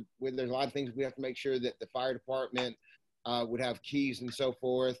have to, there's a lot of things we have to make sure that the fire department would have keys and so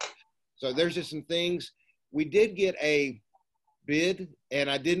forth. So there's just some things. We did get a bid, and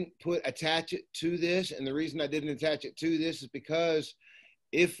I didn't attach it to this. And the reason I didn't attach it to this is because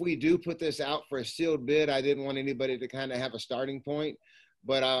if we do put this out for a sealed bid, I didn't want anybody to kind of have a starting point.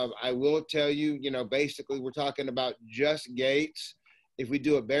 But I will tell you, you know, basically we're talking about just gates. If we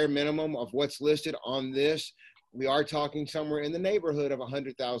do a bare minimum of what's listed on this, we are talking somewhere in the neighborhood of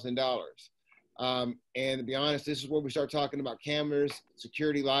 $100,000. And to be honest, this is where we start talking about cameras,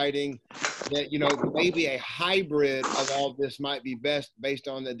 security lighting, that, you know, maybe a hybrid of all this might be best based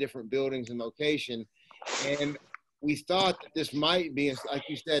on the different buildings and location. And we thought that this might be, like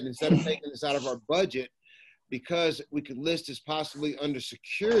you said, instead of taking this out of our budget, because we could list as possibly under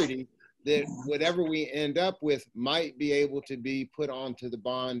security, that whatever we end up with might be able to be put onto the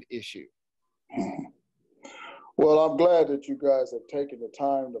bond issue. Well, I'm glad that you guys have taken the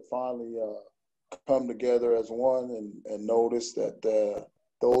time to finally come together as one and notice that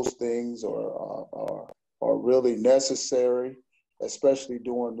those things are really necessary, especially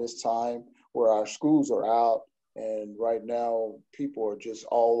during this time where our schools are out, and right now people are just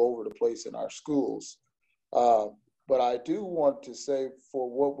all over the place in our schools. But I do want to say, for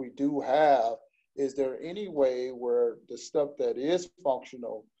what we do have, is there any way where the stuff that is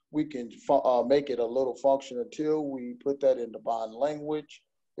functional, we can make it a little function until we put that in the bond language?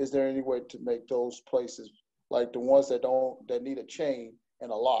 Is there any way to make those places, like the ones that need a chain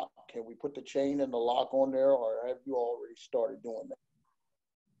and a lock, can we put the chain and the lock on there, or have you already started doing that?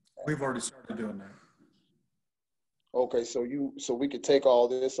 We've already started doing that. Okay, so we could take all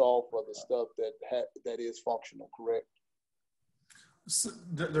this off for the stuff that is functional, correct? So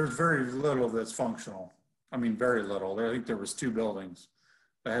there's very little that's functional. I mean, very little. I think there was 2 buildings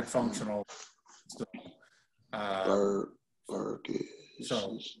that had functional stuff.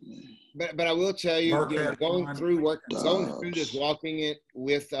 So, but I will tell you, going through this, walking it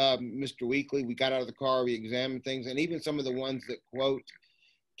with Mr. Weekly, we got out of the car, we examined things, and even some of the ones that quote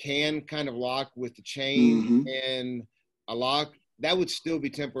can kind of lock with the chain and a lock, that would still be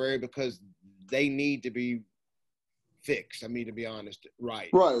temporary because they need to be fixed. I mean, to be honest, right.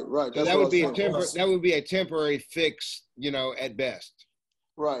 So that would be a temporary fix, you know, at best.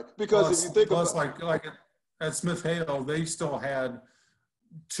 Right, because if you think about like at Smith Hale, they still had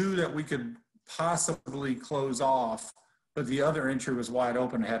 2 that we could possibly close off, but the other entry was wide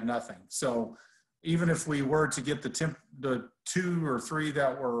open and had nothing. So even if we were to get the 2 or 3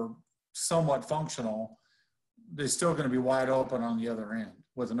 that were somewhat functional, they're still going to be wide open on the other end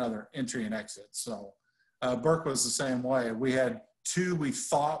with another entry and exit. So Burke was the same way. We had 2 we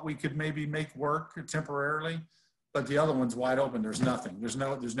thought we could maybe make work temporarily, but the other one's wide open. There's nothing. There's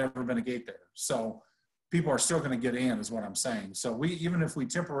never been a gate there. So people are still going to get in, is what I'm saying. So even if we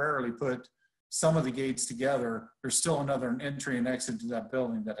temporarily put some of the gates together, there's still another entry and exit to that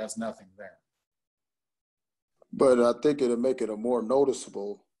building that has nothing there. But I think it'll make it a more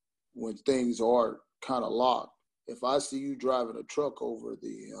noticeable when things are kind of locked. if I see you driving a truck over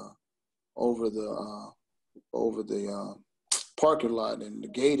the parking lot and the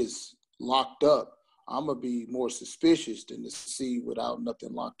gate is locked up, I'm gonna be more suspicious than to see without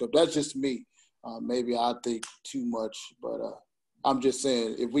nothing locked up. That's just me. Maybe I think too much, but I'm just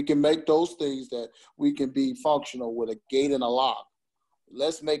saying, if we can make those things that we can be functional with a gate and a lock,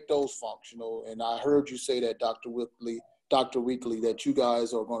 let's make those functional. And I heard you say that, Dr. Weekly, that you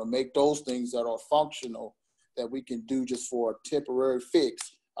guys are going to make those things that are functional that we can do just for a temporary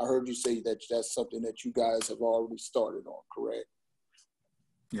fix. I heard you say that that's something that you guys have already started on, correct?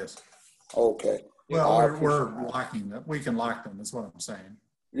 Yes. Okay. Well, we're locking them. We can lock them, is what I'm saying.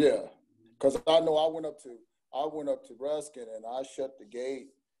 Yeah, because I know I went up to Ruskin and I shut the gate,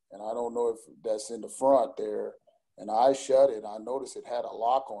 and I don't know if that's in the front there, and I shut it. I noticed it had a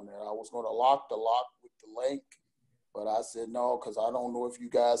lock on there. I was going to lock the lock with the link, but I said no, because I don't know if you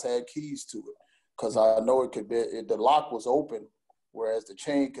guys had keys to it, because I know it could be, the lock was open, whereas the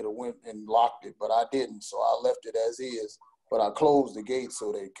chain could have went and locked it, but I didn't, so I left it as is. But I closed the gate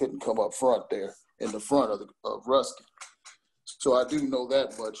so they couldn't come up front there in the front of Ruskin. So I do know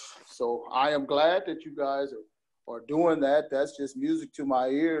that much. So I am glad that you guys are doing that. That's just music to my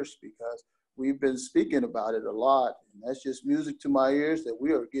ears, because we've been speaking about it a lot. And that's just music to my ears that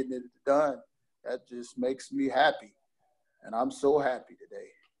we are getting it done. That just makes me happy. And I'm so happy today.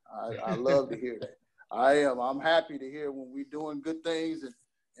 I love to hear that. I'm happy to hear when we're doing good things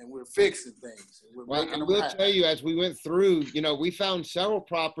and we're fixing things. And we're making them happy. I will tell you, as we went through, we found several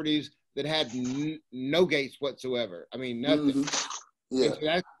properties that had no gates whatsoever. I mean, nothing. Mm-hmm. Yeah.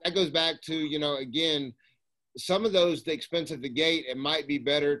 So that goes back to, again, some of those, the expense of the gate, it might be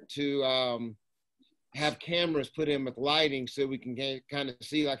better to have cameras put in with lighting so we can kind of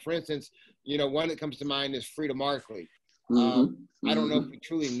see. Like, for instance, one that comes to mind is Freedom Markley. I don't know if we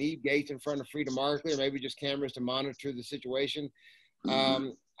truly need gates in front of Freedom Markley, or maybe just cameras to monitor the situation.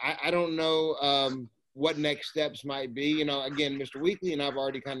 I don't know what next steps might be. Again, Mr. Weekly and I've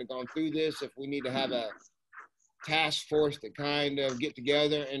already kind of gone through this. If we need to have a task force to kind of get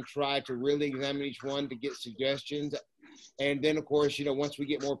together and try to really examine each one to get suggestions. And then, of course, once we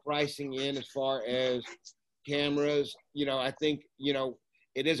get more pricing in as far as cameras, I think,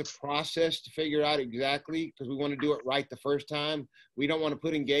 it is a process to figure out exactly, because we want to do it right the first time. We don't want to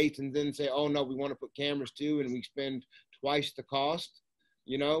put in gates and then say, oh, no, we want to put cameras too, and we spend twice the cost.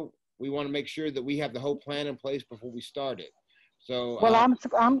 We want to make sure that we have the whole plan in place before we start it. So, well,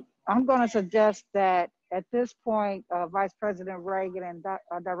 I'm going to suggest that at this point, Vice President Reagan and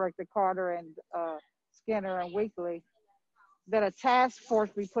Director Carter and Skinner and Weekly, that a task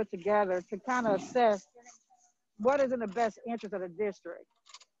force be put together to kind of assess what is in the best interest of the district,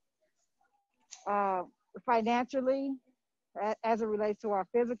 financially, as it relates to our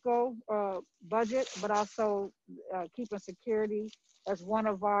physical budget, but also keeping security as one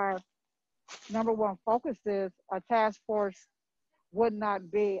of our number one focuses. A task force would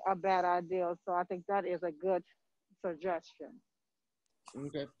not be a bad idea. So I think that is a good suggestion.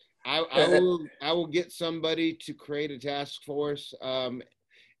 Okay. I will get somebody to create a task force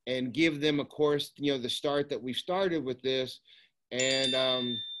and give them, of course, the start that we started with this,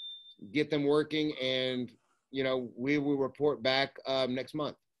 and get them working, and we will report back next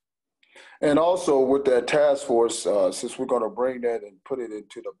month. And also with that task force, since we're going to bring that and put it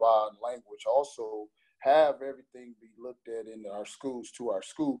into the bond language, also have everything be looked at in our schools, to our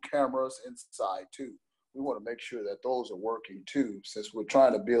school cameras inside too. We want to make sure that those are working too, since we're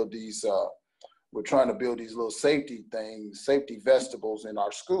trying to build these little safety things, safety vestibules in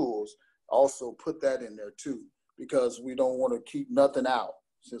our schools. Also put that in there too, because we don't want to keep nothing out.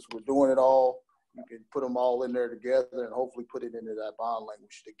 Since we're doing it all, you can put them all in there together and hopefully put it into that bond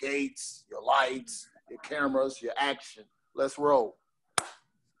language. The gates, your lights, your cameras, your action. Let's roll.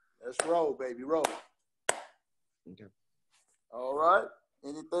 Let's roll, baby, roll. Okay. All right.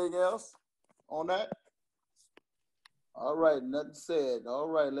 Anything else on that? All right, nothing said. All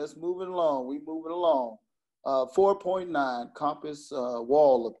right, let's move it along. We moving along. 4.9, Compass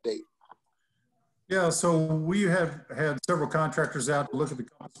wall update. Yeah, so we have had several contractors out to look at the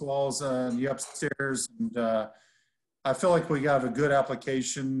compass walls and the upstairs, and I feel like we got a good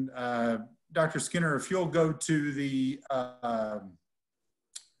application. Dr. Skinner, if you'll go to the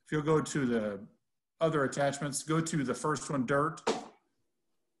other attachments, go to the first one, dirt.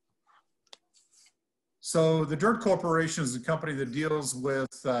 So the Dirt Corporation is a company that deals with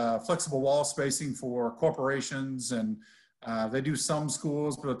flexible wall spacing for corporations, and they do some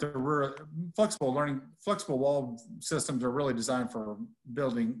schools, but they're flexible wall systems are really designed for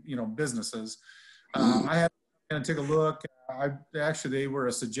building, businesses. I had to take a look. They were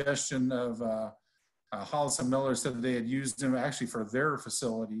a suggestion of Hollis and Miller said that they had used them actually for their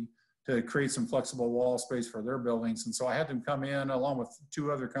facility to create some flexible wall space for their buildings. And so I had them come in along with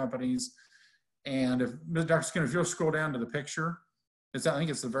 2 other companies. And if Dr. Skinner, if you'll scroll down to the picture, I think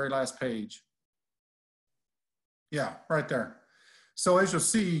it's the very last page. Yeah, right there. So as you'll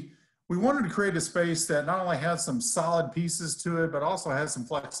see, we wanted to create a space that not only has some solid pieces to it, but also has some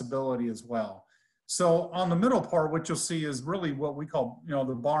flexibility as well. So on the middle part, what you'll see is really what we call, the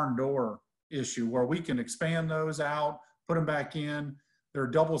barn door issue, where we can expand those out, put them back in. They're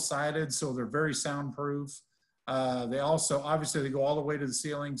double-sided, so they're very soundproof. They also, obviously, they go all the way to the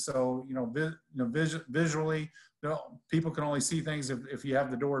ceiling. So, visually, people can only see things if you have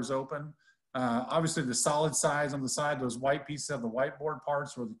the doors open. Obviously, the solid sides on the side, those white pieces have the whiteboard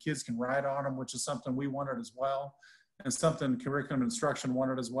parts where the kids can write on them, which is something we wanted as well, and something curriculum instruction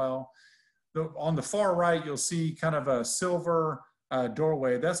wanted as well. On the far right, you'll see kind of a silver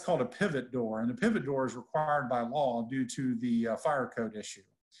doorway. That's called a pivot door, and the pivot door is required by law due to the fire code issue.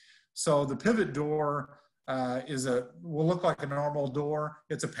 So the pivot door will look like a normal door.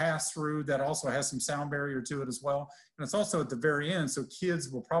 It's a pass-through that also has some sound barrier to it as well. And it's also at the very end, so kids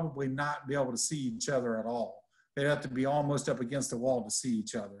will probably not be able to see each other at all. They'd have to be almost up against the wall to see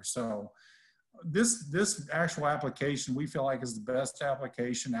each other. So this actual application, we feel like is the best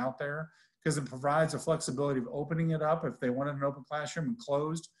application out there because it provides a flexibility of opening it up if they wanted an open classroom and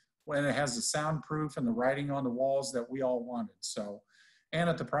closed, when it has the soundproof and the writing on the walls that we all wanted. So, and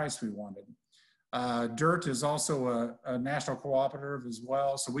at the price we wanted. DIRT is also a national cooperative as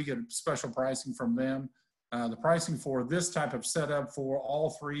well, so we get special pricing from them. The pricing for this type of setup for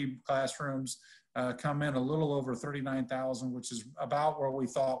all 3 classrooms come in a little over $39,000, which is about where we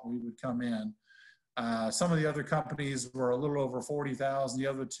thought we would come in. Some of the other companies were a little over $40,000. The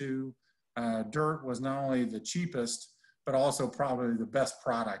other 2, DIRT was not only the cheapest, but also probably the best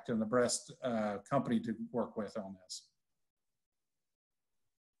product and the best company to work with on this.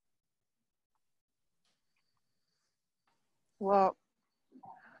 Well,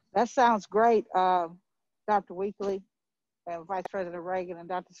 that sounds great, Dr. Weekly and Vice President Reagan and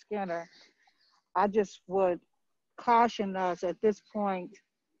Dr. Skinner. I just would caution us at this point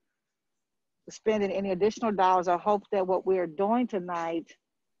spending any additional dollars. I hope that what we're doing tonight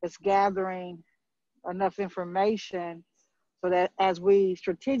is gathering enough information so that as we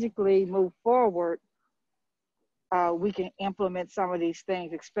strategically move forward, we can implement some of these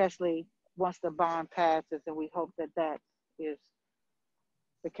things, especially once the bond passes, and we hope that that is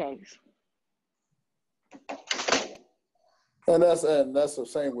the case. And that's the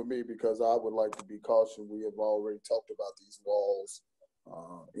same with me, because I would like to be cautious. We have already talked about these walls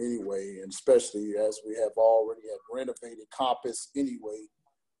anyway, and especially as we have already had renovated campus anyway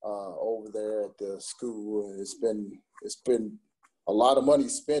over there at the school. It's been a lot of money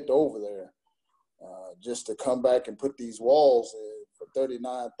spent over there just to come back and put these walls in for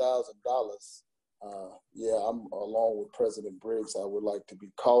 $39,000. Yeah, I'm along with President Briggs. I would like to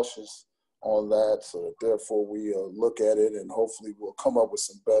be cautious on that, so that therefore we look at it and hopefully we'll come up with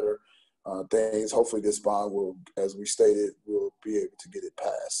some better things. Hopefully this bond will, as we stated, we'll be able to get it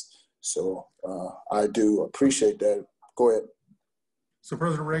passed. So I do appreciate that. Go ahead. So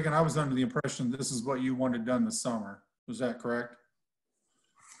President Reagan, I was under the impression this is what you wanted done this summer. Was that correct?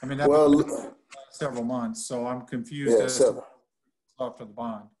 I mean, that was several months, so I'm confused as to after the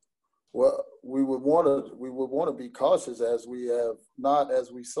bond. Well, we would want to be cautious, as we have not, as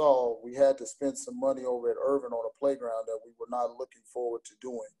we saw, we had to spend some money over at Irvin on a playground that we were not looking forward to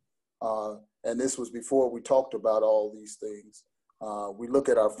doing. And this was before we talked about all these things. We look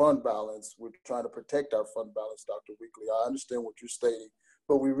at our fund balance. We're trying to protect our fund balance, Dr. Weekly. I understand what you're stating,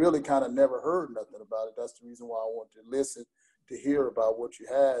 but we really kind of never heard nothing about it. That's the reason why I wanted to listen to hear about what you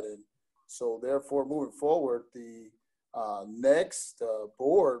had. And so therefore, moving forward, the next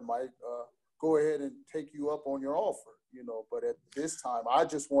board might go ahead and take you up on your offer, but at this time, I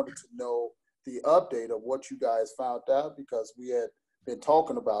just wanted to know the update of what you guys found out, because we had been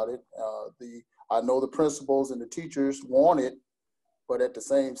talking about it. I know the principals and the teachers want it, but at the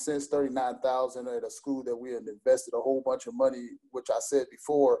same sense, $39,000 at a school that we had invested a whole bunch of money, which I said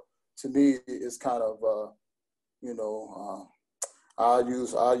before, to me is kind of, I'll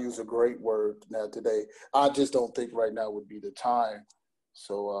use a great word now today. I just don't think right now would be the time.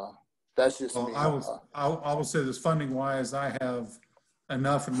 So that's just me. I will say this, funding wise, I have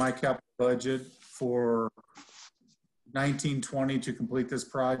enough in my capital budget for 1920 to complete this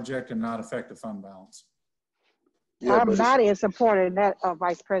project and not affect the fund balance. Yeah, I'm not in support of that,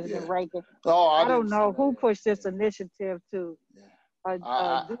 Vice President Reagan. Oh, I don't know who pushed this initiative to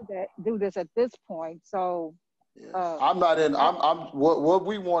do this at this point. So Yeah. I'm not in. I'm what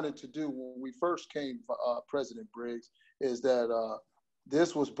we wanted to do when we first came, President Briggs, is that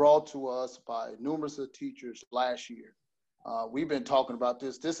this was brought to us by numerous of teachers last year. We've been talking about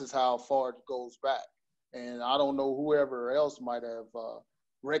this. This is how far it goes back, and I don't know whoever else might have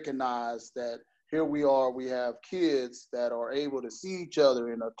recognized that. Here we are. We have kids that are able to see each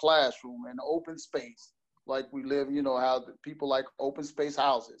other in a classroom in open space, like we live. You know how people like open space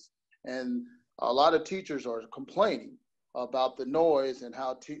houses, and a lot of teachers are complaining about the noise and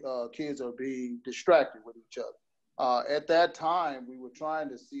how kids are being distracted with each other. At that time, we were trying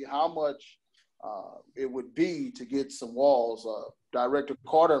to see how much it would be to get some walls. Director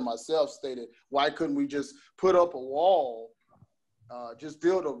Carter and myself stated, why couldn't we just put up a wall, just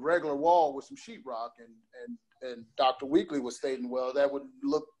build a regular wall with some sheetrock? And Dr. Weekly was stating, well, that would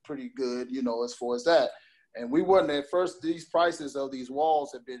look pretty good, you know, as far as that. And we wasn't at first. These prices of these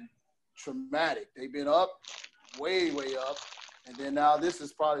walls have been traumatic. They've been up, way up, and then now this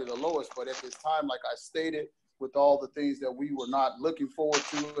is probably the lowest. But at this time, like I stated, with all the things that we were not looking forward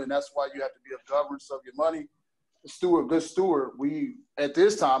to, and that's why you have to be a governance of your money, good steward. We at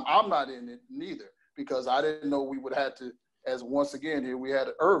this time, I'm not in it neither, because I didn't know we would have to. As once again here, we had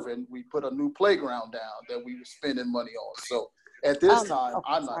Irvin. We put a new playground down that we were spending money on. So at this time,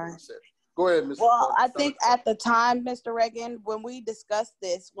 I'm not in reception. Go ahead, Mr. Well, I think at the time, Mr. Reagan, when we discussed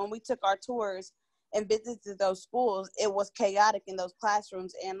this, when we took our tours and visited those schools, it was chaotic in those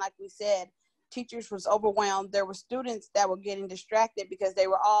classrooms. And like we said, teachers was overwhelmed. There were students that were getting distracted because they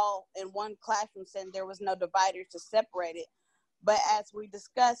were all in one classroom setting. There was no dividers to separate it. But as we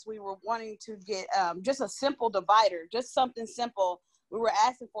discussed, we were wanting to get just a simple divider, just something simple. We were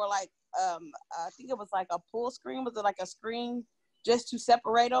asking for like, I think it was like a pull screen. Was it like a screen just to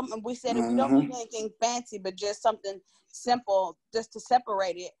separate them? And we said, we don't need anything fancy, but just something simple just to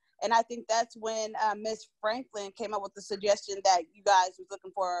separate it. And I think that's when Ms. Franklin came up with the suggestion that you guys was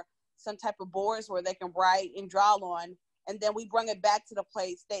looking for some type of boards where they can write and draw on. And then we bring it back to the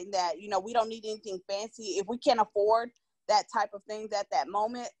place stating that, you know, we don't need anything fancy. If we can't afford that type of things at that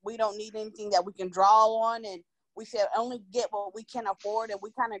moment, we don't need anything that we can draw on. And we said only get what we can afford. And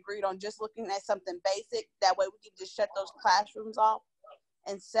we kind of agreed on just looking at something basic. That way we can just shut those classrooms off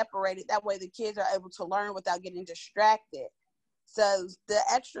and separate it. That way the kids are able to learn without getting distracted. So the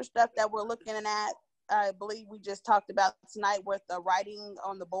extra stuff that we're looking at, I believe we just talked about tonight with the writing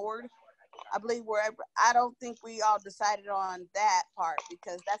on the board. I believe I don't think we all decided on that part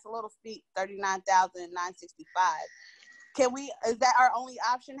because that's a little steep, $39,965. Is that our only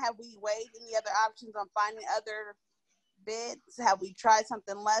option? Have we weighed any other options on finding other bids? Have we tried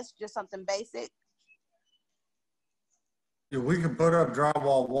something less, just something basic? Yeah, we can put up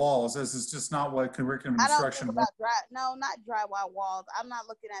drywall walls. This is just not what curriculum instruction. I don't think about no, not drywall walls. I'm not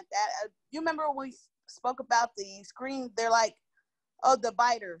looking at that. You remember when we spoke about the screen? They're like, oh, the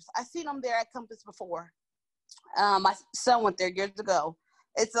biters. I seen them there at Compass before. My son went there years ago.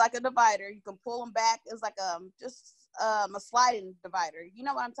 It's like a divider. You can pull them back. It's like just a sliding divider. You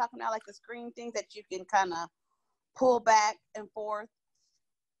know what I'm talking about? Like the screen things that you can kind of pull back and forth.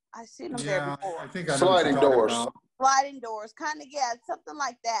 I seen them there before. I think I know sliding doors. about. Sliding doors, kind of, yeah, something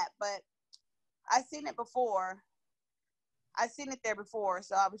like that. But I seen it before. I seen it there before.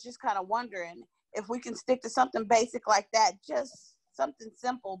 So I was just kind of wondering if we can stick to something basic like that, just something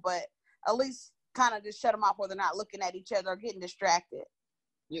simple, but at least kind of just shut them off where they're not looking at each other or getting distracted.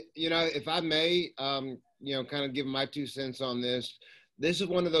 You know, if I may, you know, kind of give my 2 cents on this. This is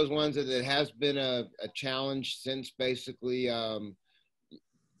one of those ones that has been a challenge since basically,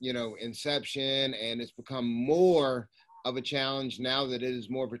 you know, inception, and it's become more of a challenge now that it is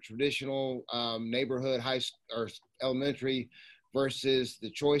more of a traditional neighborhood high or elementary versus the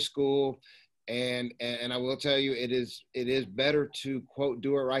choice school. And I will tell you, it is better to, quote,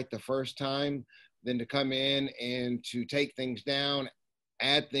 do it right the first time than to come in and to take things down,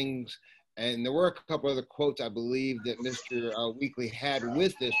 add things. And there were a couple other quotes, I believe, that Mr. Weekly had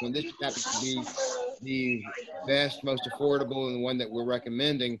with this one. This happens to be the best, most affordable, and the one that we're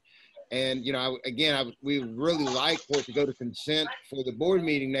recommending. And, you know, we really like for it to go to consent for the board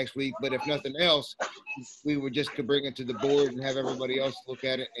meeting next week. But if nothing else, we would just could bring it to the board and have everybody else look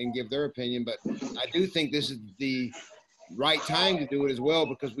at it and give their opinion. But I do think this is the right time to do it as well,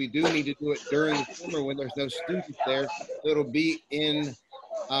 because we do need to do it during the summer when there's no students there. So it'll be in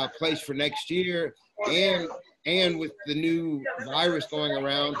place for next year. And with the new virus going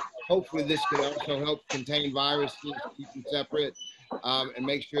around, hopefully this could also help contain viruses, keep them separate. And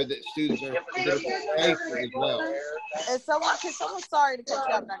make sure that students are safe as well. And someone, sorry to cut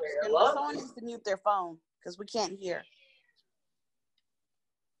you off, Dr. Skinner, but someone needs to mute their phone because we can't hear.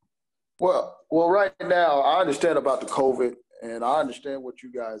 Well, Well, right now, I understand about the COVID, and I understand what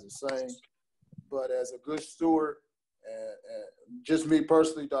you guys are saying. But as a good steward, and just me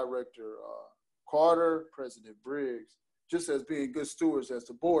personally, Director Carter, President Briggs, just as being good stewards as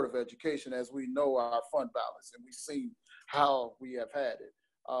the Board of Education, as we know our fund balance, and we've seen how we have had it.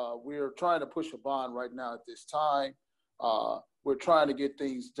 We're trying to push a bond right now at this time. We're trying to get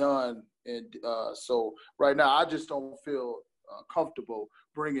things done. And so right now, I just don't feel comfortable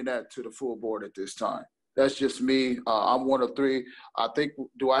bringing that to the full board at this time. That's just me. I'm one of three. I think,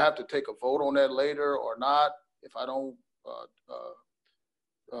 do I have to take a vote on that later or not? If I don't,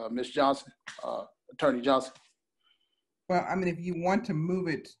 Ms. Johnson, Attorney Johnson? Well, I mean, if you want to move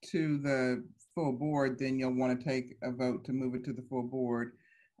it to the full board, then you'll want to take a vote to move it to the full board.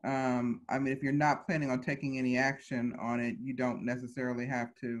 I mean, if you're not planning on taking any action on it, you don't necessarily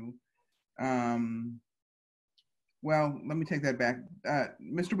have to. Well, let me take that back.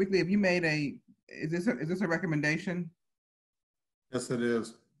 Mr. Weekly, have you made is this a recommendation? Yes, it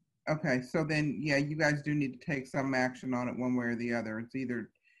is. Okay, so then, yeah, you guys do need to take some action on it one way or the other. It's either,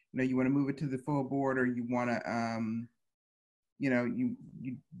 you want to move it to the full board, or you want to, you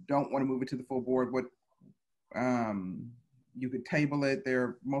don't want to move it to the full board. What, you could table it. There are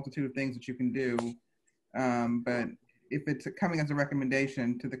a multitude of things that you can do. But if it's coming as a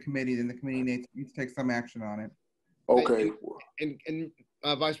recommendation to the committee, then the committee needs to take some action on it. Okay. And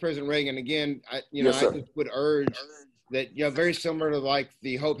Vice President Reagan, again, I Yes, sir. I just would urge that, very similar to like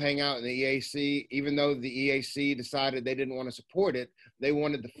the Hope Hangout and the EAC, even though the EAC decided they didn't want to support it, they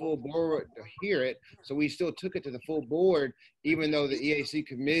wanted the full board to hear it. So we still took it to the full board, even though the EAC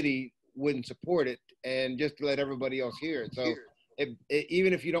committee wouldn't support it, and just to let everybody else hear it. So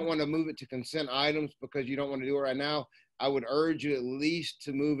even if you don't want to move it to consent items because you don't want to do it right now, I would urge you at least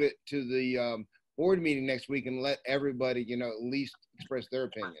to move it to the board meeting next week and let everybody, at least express their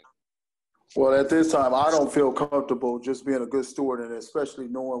opinion. Well, at this time, I don't feel comfortable just being a good steward, and especially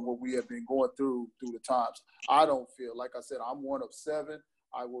knowing what we have been going through the times. I don't feel, like I said, I'm one of 7.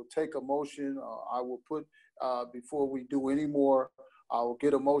 I will take a motion. I will put, before we do any more, I will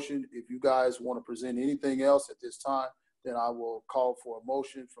get a motion. If you guys want to present anything else at this time, then I will call for a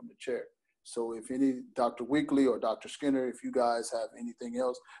motion from the chair. So if Dr. Weekly or Dr. Skinner, if you guys have anything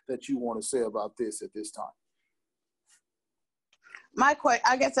else that you want to say about this at this time. I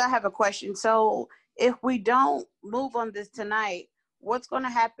guess I have a question. So if we don't move on this tonight, what's going to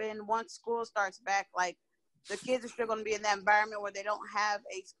happen once school starts back? Like, the kids are still going to be in that environment where they don't have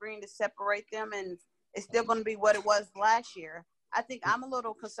a screen to separate them, and it's still going to be what it was last year. I think I'm a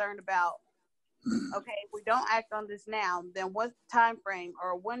little concerned about, okay, if we don't act on this now, then what time frame,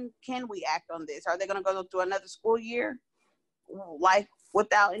 or when can we act on this? Are they going to go through another school year, like,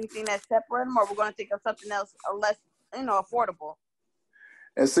 without anything that separates them, or we're going to think of something else less, affordable?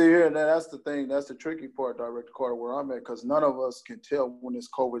 And see here, and that's the thing, that's the tricky part, Director Carter, where I'm at, because none of us can tell when this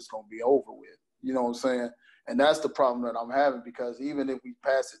COVID is going to be over with. You know what I'm saying? And that's the problem that I'm having, because even if we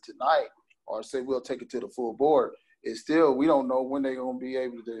pass it tonight, or say we'll take it to the full board, it's still, we don't know when they're going to be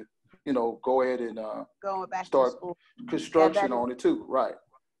able to, go ahead and start construction on it too, right?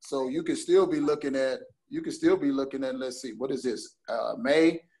 So you can still be looking at, let's see, what is this,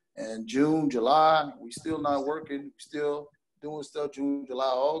 May and June, July, we still not working, we still doing stuff June, July,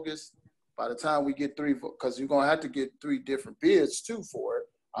 August. By the time we get 3, because you're going to have to get 3 different bids too for it.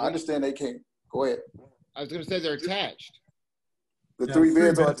 I understand they can't. Go ahead. I was going to say they're attached. The 3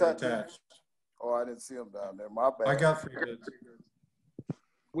 bids are attached. Oh, I didn't see them down there. My bad. I got 3 bids.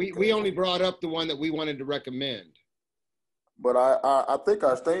 We only brought up the one that we wanted to recommend. But I think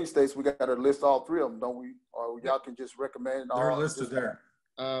our state states we got to list all 3 of them, don't we? Or y'all can just recommend. They're listed there.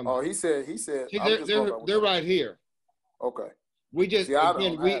 He said. See, they're right here. Okay. We just,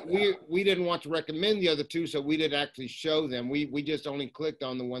 we didn't want to recommend the other 2, so we didn't actually show them. We just only clicked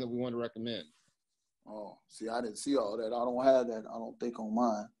on the one that we want to recommend. Oh, see, I didn't see all that. I don't have that, I don't think, on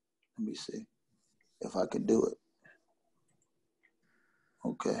mine. Let me see if I could do it.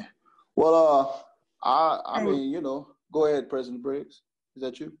 Okay. Well, I mean, go ahead, President Briggs. Is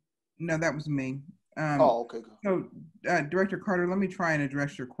that you? No, that was me. Okay, good. So, Director Carter, let me try and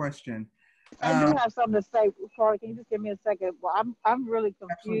address your question. I do have something to say. Carter, can you just give me a second? Well, I'm really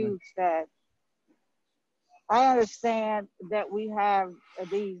confused. That I understand that we have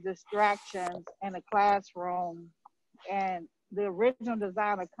these distractions in a classroom, and the original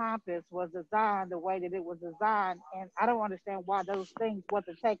design of Compass was designed the way that it was designed, and I don't understand why those things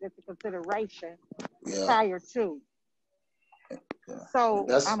wasn't taken into consideration prior to. Yeah. So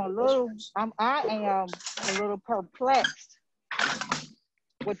I am a little perplexed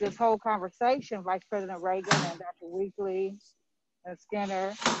with this whole conversation, Vice President Reagan and Dr. Weekly and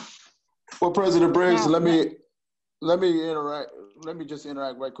Skinner. Well, President Briggs, Now, let me interact. Let me just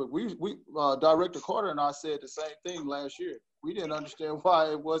interact right quick. Director Carter and I said the same thing last year. We didn't understand why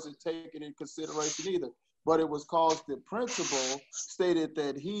it wasn't taken in consideration either, but it was cause the principal stated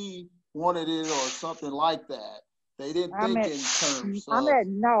that he wanted it or something like that. They didn't think in terms of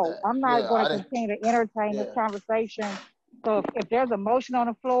no, that. I'm not Yeah, going to continue to entertain this conversation. So if there's a motion on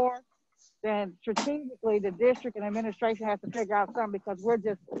the floor, then strategically the district and administration has to figure out something, because we're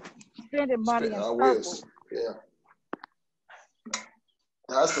just spending money in circles. Yeah.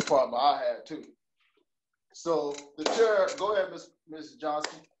 That's the problem I had too. So the chair, go ahead, Ms.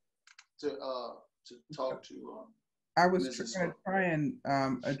 Johnson, to talk to. I was going to try and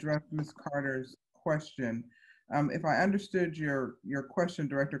address Ms. Carter's question. If I understood your question,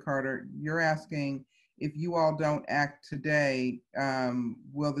 Director Carter, you're asking if you all don't act today,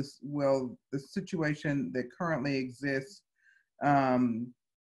 will the situation that currently exists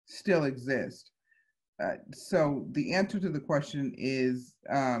still exist? So the answer to the question is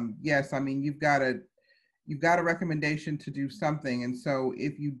yes. I mean, you've got a recommendation to do something, and so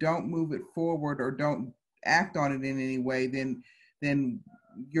if you don't move it forward or don't act on it in any way, then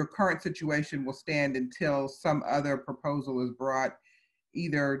your current situation will stand until some other proposal is brought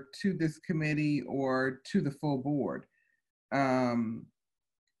either to this committee or to the full board.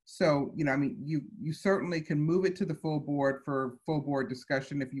 So, I mean, you certainly can move it to the full board for full board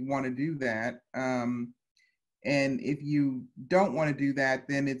discussion if you want to do that. And if you don't want to do that,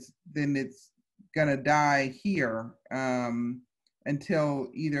 then it's gonna die here until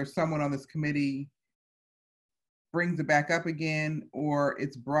either someone on this committee brings it back up again, or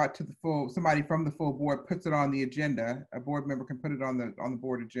it's brought to somebody from the full board puts it on the agenda. A board member can put it on the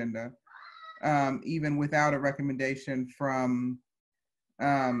board agenda, even without a recommendation from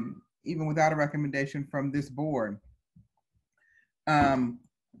this board.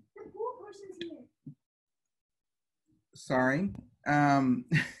 Sorry.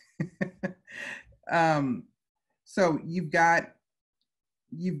 So you've got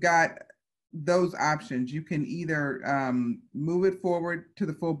those options. You can either move it forward to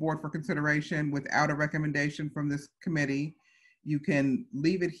the full board for consideration without a recommendation from this committee. You can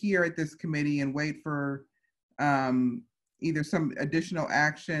leave it here at this committee and wait for either some additional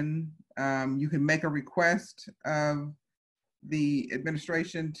action. You can make a request of the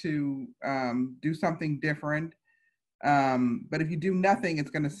administration to do something different. But if you do nothing,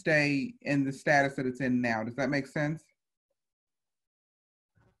 it's going to stay in the status that it's in now. Does that make sense?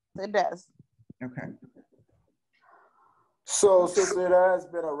 It does. Okay. So since there has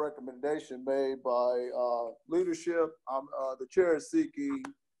been a recommendation made by leadership, the chair is seeking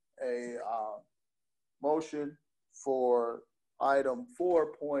a motion for item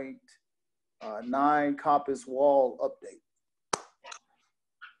 4.9 campus wall update.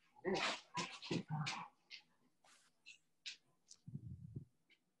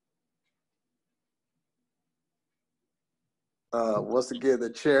 Once again, the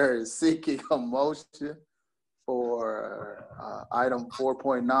chair is seeking a motion for item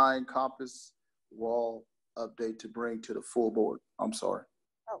 4.9 campus wall update to bring to the full board. I'm sorry.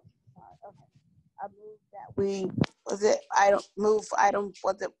 Oh, sorry. Okay. I moved that was it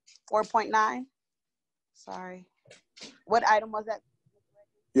 4.9? Sorry. What item was that?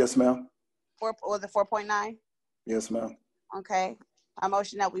 Yes, ma'am. Was it 4.9? Yes, ma'am. Okay. I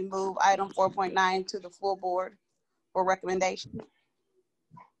motion that we move item 4.9 to the full board for recommendation.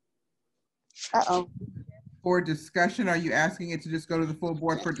 For discussion, are you asking it to just go to the full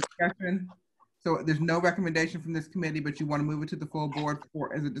board for discussion? So there's no recommendation from this committee, but you want to move it to the full board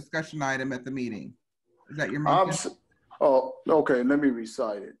as a discussion item at the meeting. Is that your motion? Oh, okay. Let me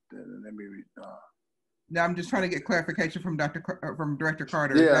recite it. Let me read. No, I'm just trying to get clarification from Director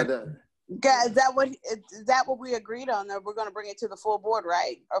Carter. Yeah, is that what we agreed on? That we're going to bring it to the full board,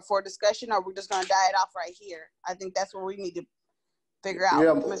 right? Or for discussion, or we're just going to die it off right here? I think that's what we need to figure out.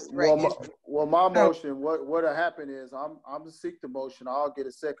 Yeah. Well, my motion, what'll happen is I'm gonna seek the motion. I'll get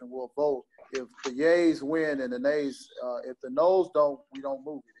a second. We'll vote. If the yays win and the nays, if the noes don't, we don't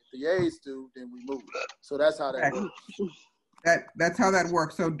move it. If the yays do, then we move it. So that's how that works. That's how that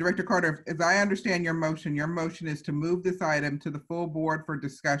works. So Director Carter, as I understand your motion is to move this item to the full board for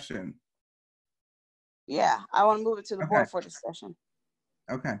discussion. Yeah, I want to move it to the board for discussion.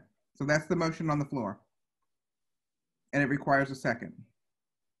 Okay, so that's the motion on the floor. And it requires a second.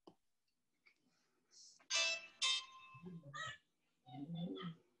 Can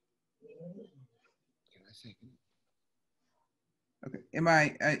I second? Okay,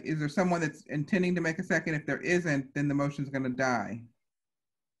 is there someone that's intending to make a second? If there isn't, then the motion's gonna die.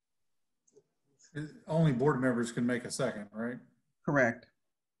 Only board members can make a second, right? Correct.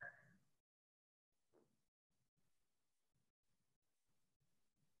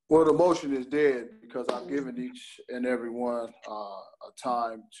 Well, the motion is dead because I've given each and every one a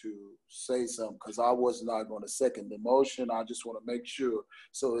time to say something because I was not going to second the motion. I just want to make sure.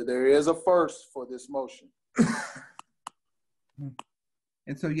 So there is a first for this motion.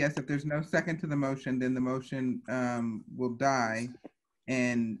 And so, yes, if there's no second to the motion, then the motion will die.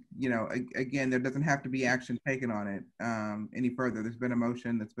 And, you know, again, there doesn't have to be action taken on it any further. There's been a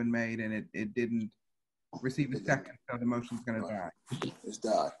motion that's been made and it didn't receive a second, so the motion's going to die. It's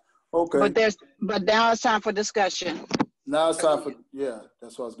died. Okay. But now it's time for discussion. Now it's time for, yeah,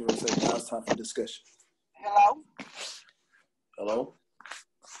 that's what I was going to say. Now it's time for discussion. Hello? Hello?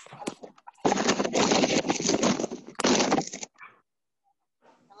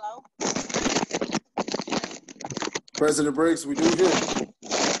 Hello? President Briggs, we do hear you.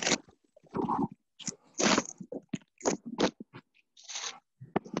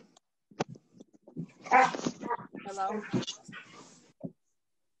 Hello?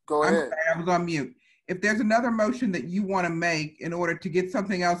 Go ahead. I'm sorry, I was on mute. If there's another motion that you want to make in order to get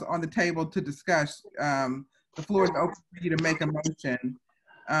something else on the table to discuss, the floor is open for you to make a motion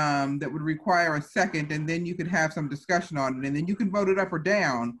that would require a second, and then you could have some discussion on it, and then you can vote it up or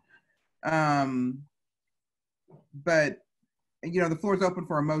down. But you know, the floor is open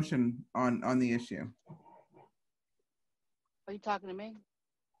for a motion on the issue. Are you talking to me?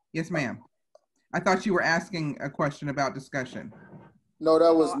 Yes, ma'am. I thought you were asking a question about discussion. No,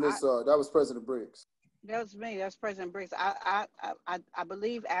 that was that was President Briggs. That was me. That's President Briggs. I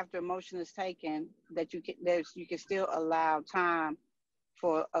believe after a motion is taken that you can still allow time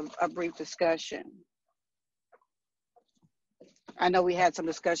for a brief discussion. I know we had some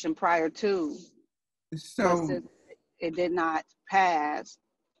discussion prior to. So it did not pass.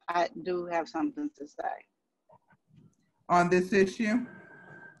 I do have something to say. On this issue?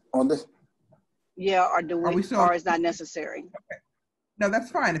 On this? Yeah, or do we, or is not necessary? Okay. No,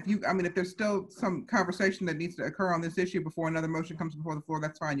 that's fine. If there's still some conversation that needs to occur on this issue before another motion comes before the floor,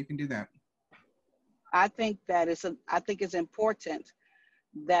 that's fine. You can do that. I think it's important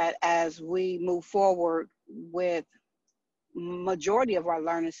that as we move forward with majority of our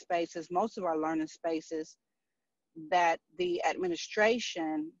learning spaces, most of our learning spaces, that the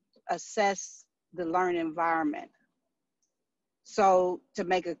administration assess the learning environment. So to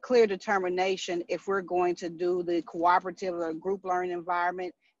make a clear determination, if we're going to do the cooperative or group learning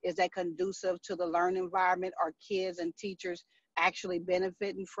environment, is that conducive to the learning environment? Are kids and teachers actually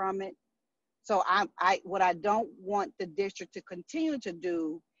benefiting from it? So what I don't want the district to continue to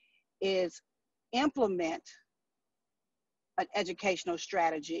do is implement an educational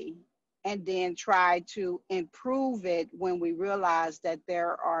strategy and then try to improve it when we realize that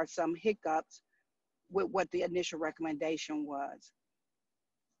there are some hiccups with what the initial recommendation was.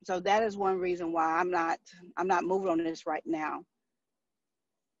 So that is one reason why I'm not moving on this right now.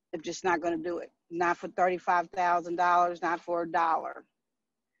 I'm just not going to do it. Not for $35,000, not for $1.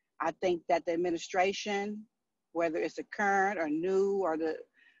 I think that the administration, whether it's the current or new or the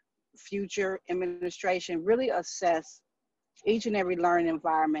future administration, really assess each and every learning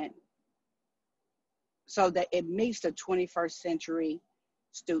environment so that it meets the 21st century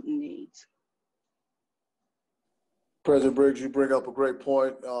student needs. President Briggs, you bring up a great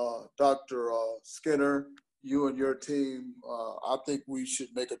point. Dr. Skinner, you and your team, I think we should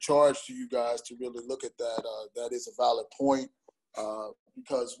make a charge to you guys to really look at that. That is a valid point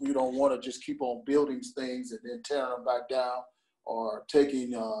because we don't want to just keep on building things and then tearing them back down or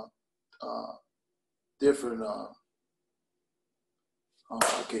taking different,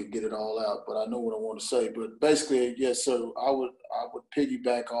 I can't get it all out, but I know what I want to say. But basically, yes, sir, I would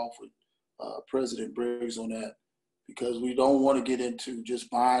piggyback off with President Briggs on that, because we don't want to get into just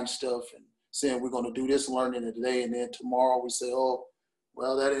buying stuff and saying we're going to do this learning today, and then tomorrow we say, oh,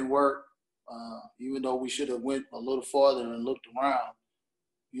 well, that didn't work. Even though we should have went a little farther and looked around,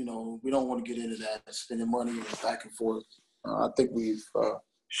 you know, we don't want to get into that, spending money and back and forth. I think we've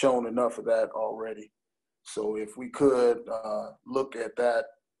shown enough of that already. So if we could look at that,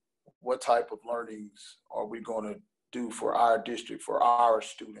 what type of learnings are we going to do for our district, for our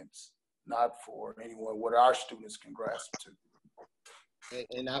students, not for anyone, what our students can grasp to.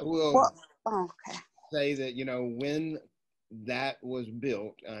 And I will say that, you know, when that was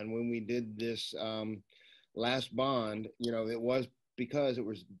built and when we did this last bond, you know, it was because it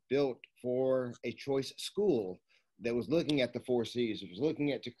was built for a choice school that was looking at the 4 C's. It was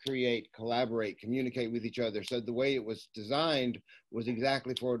looking at to create, collaborate, communicate with each other. So the way it was designed was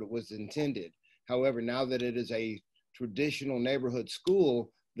exactly for what it was intended. However, now that it is a traditional neighborhood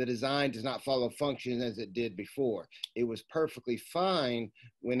school, the design does not follow function as it did before. It was perfectly fine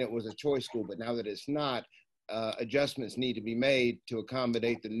when it was a choice school, but now that it's not, adjustments need to be made to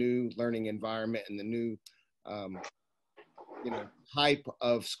accommodate the new learning environment and the new, type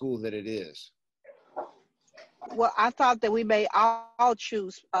of school that it is. Well, I thought that we may all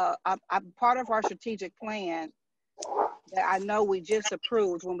choose, part of our strategic plan that I know we just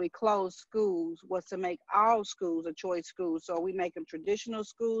approved when we closed schools was to make all schools a choice school. So we make them traditional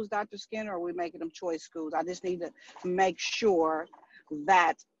schools, Dr. Skinner, or we making them choice schools? I just need to make sure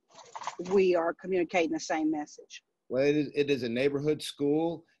that we are communicating the same message. Well, it is a neighborhood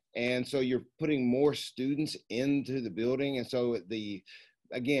school, and so you're putting more students into the building, and so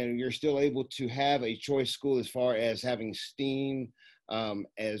again, you're still able to have a choice school as far as having STEAM,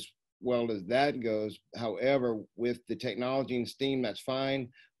 as well as that goes. However, with the technology and STEAM, that's fine,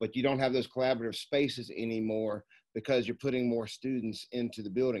 but you don't have those collaborative spaces anymore because you're putting more students into the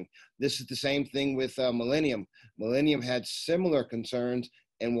building. This is the same thing with Millennium. Millennium had similar concerns,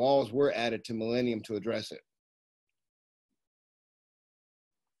 and walls were added to Millennium to address it.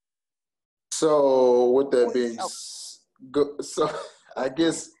 So with that being I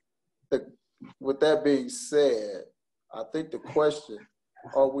guess with that being said, I think the question,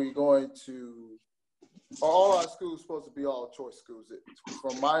 are all our schools supposed to be all choice schools?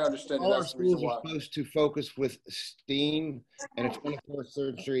 From my understanding, all that's our the reason schools why. are supposed to focus with STEAM and a 21st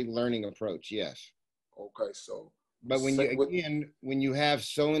century learning approach, yes. Okay, so. But when you have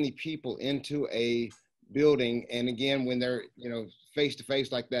so many people into a building, and again, when they're, face to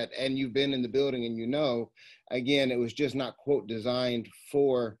face like that, and you've been in the building and again, it was just not, quote, designed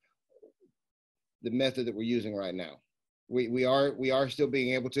for the method that we're using right now. We are still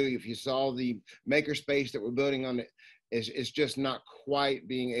being able to, if you saw the makerspace that we're building on, it's just not quite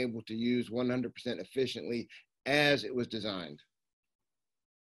being able to use 100% efficiently as it was designed.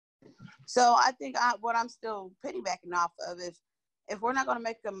 So I think what I'm still piggybacking off of is, if we're not going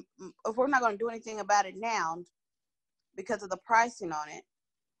to do anything about it now because of the pricing on it,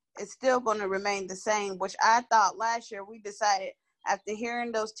 it's still going to remain the same, which I thought last year we decided, after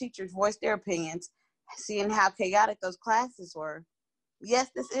hearing those teachers voice their opinions, seeing how chaotic those classes were. Yes,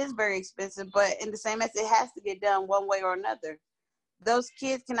 this is very expensive, but in the same as it has to get done one way or another. Those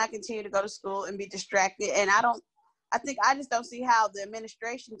kids cannot continue to go to school and be distracted. And I just don't see how the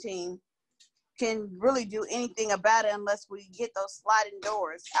administration team can really do anything about it unless we get those sliding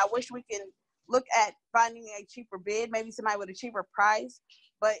doors. I wish we can look at finding a cheaper bid, maybe somebody with a cheaper price.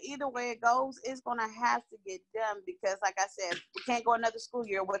 But either way it goes, it's going to have to get done because, like I said, we can't go another school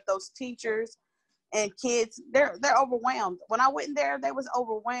year with those teachers and kids. They're overwhelmed. When I went in there, they was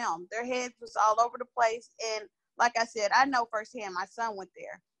overwhelmed. Their heads was all over the place. And like I said, I know firsthand, my son went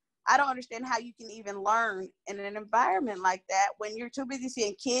there. I don't understand how you can even learn in an environment like that when you're too busy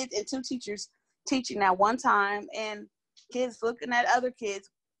seeing kids and two teachers teaching at one time and kids looking at other kids.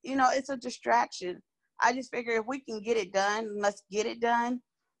 It's a distraction. I just figure if we can get it done, let's get it done.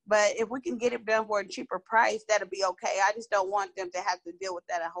 But if we can get it done for a cheaper price, that'll be okay. I just don't want them to have to deal with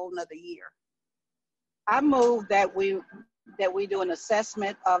that a whole nother year. I move that we do an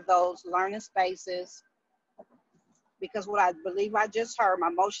assessment of those learning spaces, because what I believe I just heard,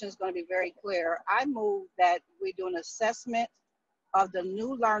 my motion is going to be very clear. I move that we do an assessment of the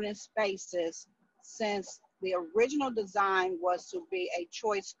new learning spaces, since the original design was to be a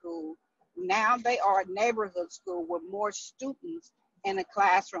choice school. Now they are a neighborhood school with more students in the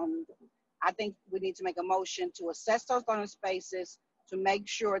classroom. I think we need to make a motion to assess those learning spaces to make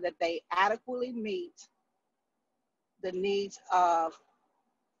sure that they adequately meet the needs of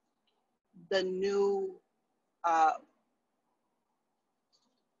the new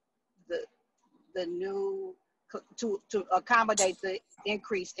to accommodate the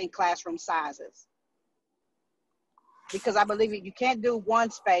increase in classroom sizes. Because I believe you can't do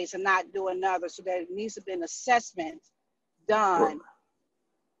one space and not do another, so there needs to be an assessment done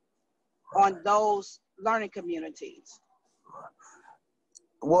on those learning communities.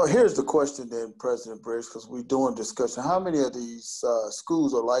 Well, here's the question then, President Briggs, because we're doing discussion. How many of these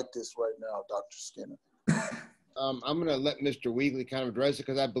schools are like this right now, Dr. Skinner? I'm going to let Mr. Weagley kind of address it,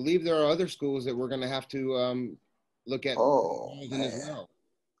 because I believe there are other schools that we're going to have to look at. Oh, as well.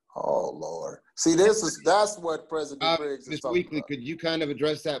 Oh, Lord. See, that's what President Briggs is Mr. talking Weakley, about. could you kind of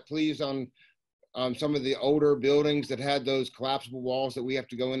address that, please, on some of the older buildings that had those collapsible walls that we have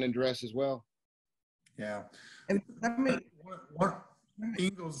to go in and address as well? Yeah. And let me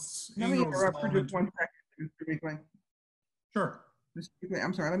interrupt for just 1 second, Mr. Weakley. Sure. Mr. Weakley,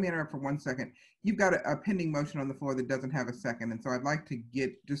 I'm sorry, let me interrupt for 1 second. You've got a pending motion on the floor that doesn't have a second, and so I'd like to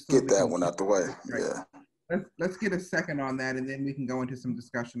get that one out the way. Right. Yeah. Let's get a second on that, and then we can go into some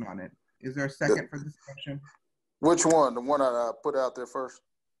discussion on it. Is there a second for discussion? Which one? The one I put out there first?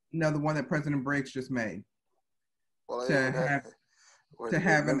 No, the one that President Briggs just made. to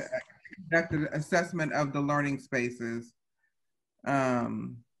have an conducted assessment of the learning spaces.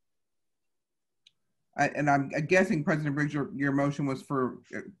 And I'm guessing, President Briggs, your motion was for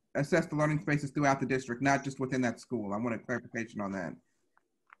assess the learning spaces throughout the district, not just within that school. I want a clarification on that.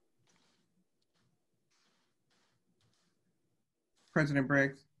 President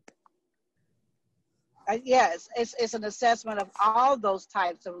Briggs? Yes, it's an assessment of all those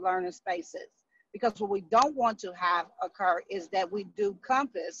types of learning spaces, because what we don't want to have occur is that we do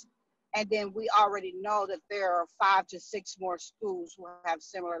Compass, and then we already know that there are 5 to 6 more schools who have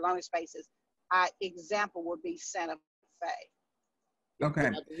similar learning spaces. Our example would be Santa Fe. Okay.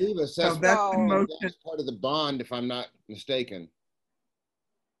 I believe assessment is part of the bond, if I'm not mistaken.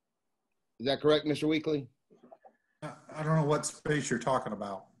 Is that correct, Mr. Weekly? I don't know what space you're talking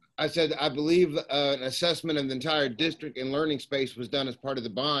about. I said, I believe an assessment of the entire district and learning space was done as part of the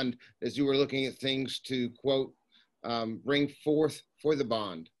bond, as you were looking at things to, quote, bring forth for the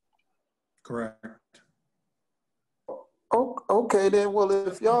bond. Correct. Okay, then, well,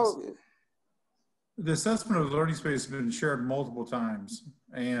 if y'all... The assessment of the learning space has been shared multiple times.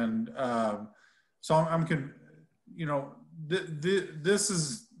 And so this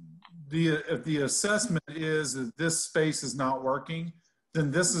is, if the assessment is that this space is not working, then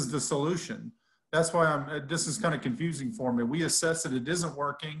this is the solution. That's why this is kind of confusing for me. We assess that it isn't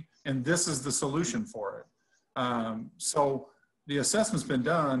working, and this is the solution for it. So the assessment's been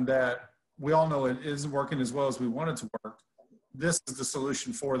done that we all know it isn't working as well as we want it to work. This is the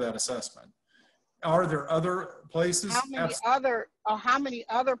solution for that assessment. Are there other places? How many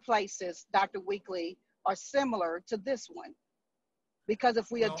other places, Dr. Weekly, are similar to this one? Because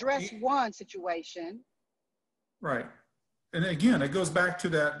if we address one situation. Right. And again, it goes back to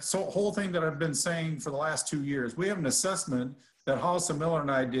that whole thing that I've been saying for the last 2 years. We have an assessment that Hollis Miller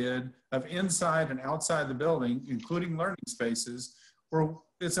and I did of inside and outside the building, including learning spaces, where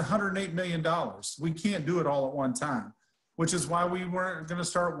it's $108 million. We can't do it all at one time, which is why we weren't going to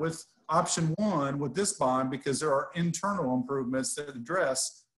start with option 1 with this bond, because there are internal improvements that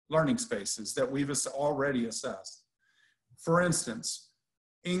address learning spaces that we've already assessed. For instance,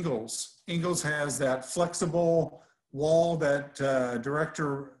 Ingalls has that flexible wall that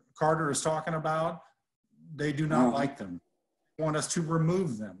Director Carter is talking about. They do not like them. They want us to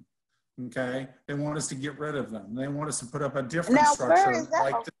remove them. Okay, they want us to get rid of them. They want us to put up a different structure. Where is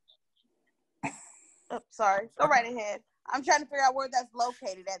that? Sorry, go right ahead. I'm trying to figure out where that's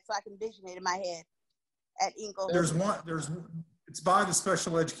located at so I can vision it in my head. At Ingalls. It's by the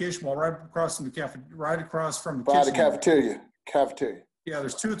special education wall, right across from the kitchen. By the cafeteria. Yeah,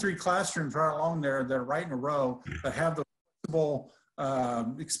 there's 2 or 3 classrooms right along there that are right in a row that have the flexible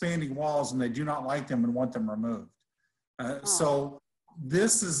expanding walls, and they do not like them and want them removed. So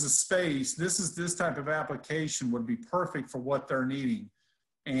this is a space, this type of application would be perfect for what they're needing.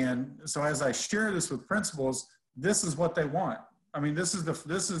 And so as I share this with principals, this is what they want. I mean, this is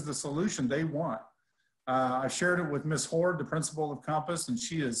the solution they want. I shared it with Ms. Horde, the principal of Compass, and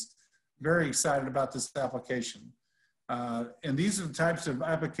she is very excited about this application. And these are the types of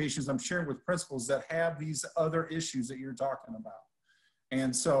applications I'm sharing with principals that have these other issues that you're talking about.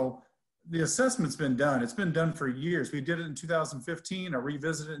 And so the assessment's been done. It's been done for years. We did it in 2015. I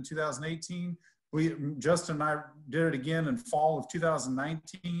revisited it in 2018. Justin and I did it again in fall of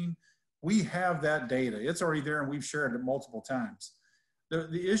 2019. We have that data. It's already there, and we've shared it multiple times.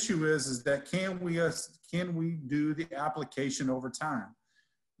 The issue is that can we do the application over time?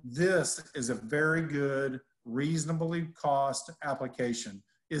 This is a very good, reasonably cost application.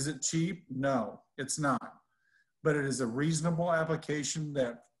 Is it cheap? No, it's not. But it is a reasonable application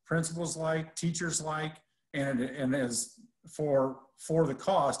that principals like, teachers like, and as for the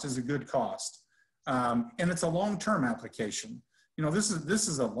cost is a good cost. And it's a long-term application. You know, this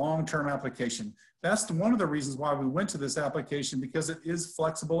is a long-term application. That's one of the reasons why we went to this application, because it is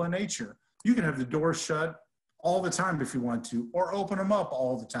flexible in nature. You can have the doors shut all the time if you want to, or open them up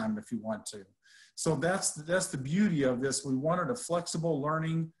all the time if you want to. So that's the beauty of this. We wanted a flexible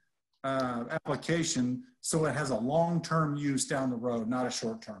learning application so it has a long-term use down the road, not a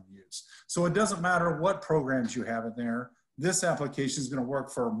short-term use. So it doesn't matter what programs you have in there. This application is going to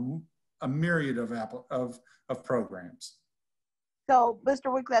work for a myriad of programs. So,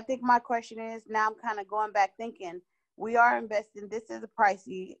 Mr. Weekly, I think my question is, now I'm kind of going back thinking, we are investing, this is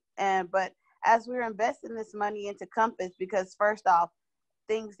pricey, but as we're investing this money into Compass, because first off,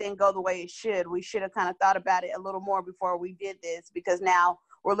 things didn't go the way it should. We should have kind of thought about it a little more before we did this, because now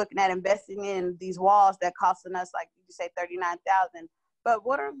we're looking at investing in these walls that costing us, like you say, $39,000. But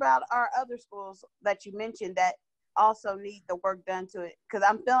what about our other schools that you mentioned that also need the work done to it? Because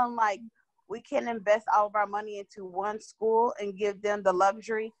I'm feeling like we can invest all of our money into one school and give them the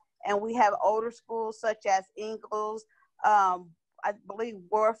luxury. And we have older schools such as Ingalls, I believe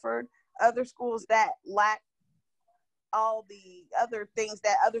Warford, other schools that lack all the other things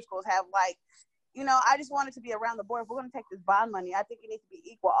that other schools have. Like, you know, I just want it to be around the board. If we're going to take this bond money, I think it needs to be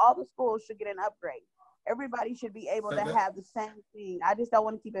equal. All the schools should get an upgrade. Everybody should be able to have the same thing. I just don't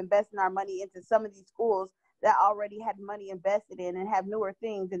want to keep investing our money into some of these schools that already had money invested in and have newer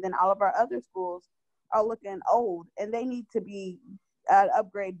things. And then all of our other schools are looking old and they need to be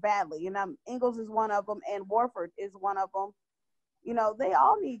upgrade badly. And Ingalls is one of them and Warford is one of them. You know, they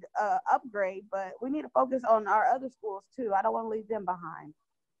all need upgrade, but we need to focus on our other schools too. I don't want to leave them behind.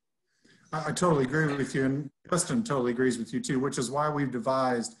 I totally agree with you, and Justin totally agrees with you too, which is why we've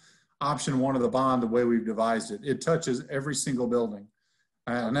devised option one of the bond the way we've devised it. It touches every single building,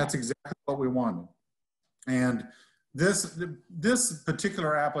 and that's exactly what we wanted. And this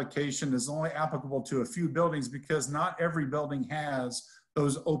particular application is only applicable to a few buildings because not every building has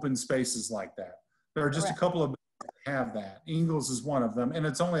those open spaces like that. There are just a couple of buildings that have that. Ingalls is one of them, and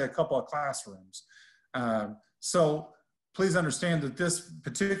it's only a couple of classrooms. So please understand that this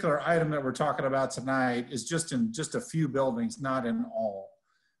particular item that we're talking about tonight is just in just a few buildings, not in all.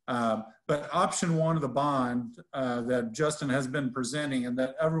 But option one of the bond that Justin has been presenting and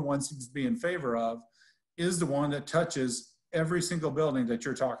that everyone seems to be in favor of is the one that touches every single building that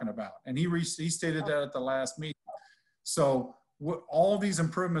you're talking about. And he stated that at the last meeting. So all these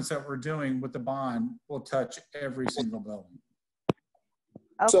improvements that we're doing with the bond will touch every single building.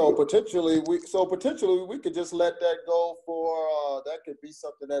 Okay. So potentially we could just let that go for that could be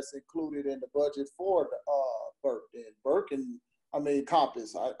something that's included in the budget for Burke and I mean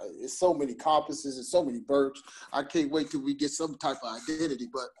Compass. It's so many Compasses and so many Burkes. I can't wait till we get some type of identity.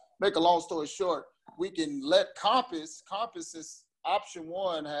 But make a long story short, we can let Compass is option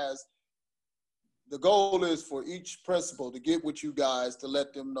one has the goal is for each principal to get with you guys to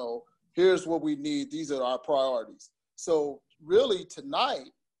let them know here's what we need. These are our priorities. So really tonight,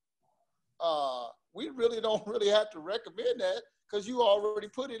 we really don't really have to recommend that because you already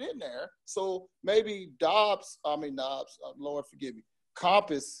put it in there. So maybe Lord forgive me,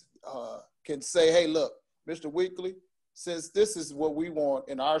 Compass can say, hey, look, Mr. Weekly, since this is what we want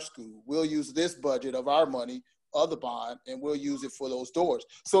in our school, we'll use this budget of our money, of the bond, and we'll use it for those doors.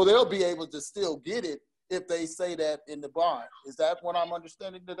 So they'll be able to still get it if they say that in the bond. Is that what I'm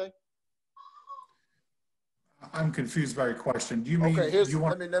understanding today? I'm confused by your question. Do you mean okay, you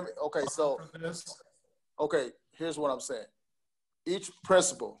want here's what I'm saying. Each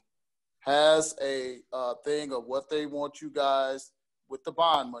principal has a thing of what they want you guys with the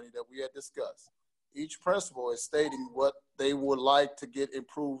bond money that we had discussed. Each principal is stating what they would like to get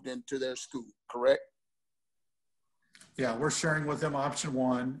improved into their school, correct? Yeah, we're sharing with them option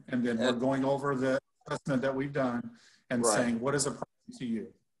one, and then we're going over the assessment that we've done and saying, what is a priority to you?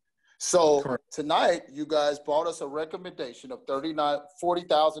 So Correct. Tonight, you guys brought us a recommendation of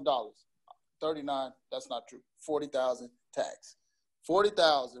 $40,000. 39, that's not true. 40,000 tax.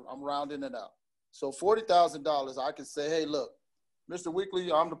 40,000, I'm rounding it out. So $40,000, I can say, hey, look, Mr.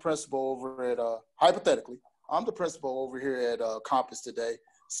 Weekly, I'm the principal over at, hypothetically, I'm the principal over here at Compass today.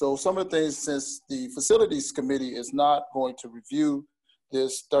 So some of the things, since the facilities committee is not going to review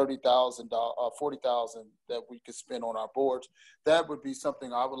this $40,000 that we could spend on our boards, that would be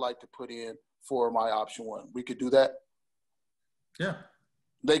something I would like to put in for my option one. We could do that? Yeah.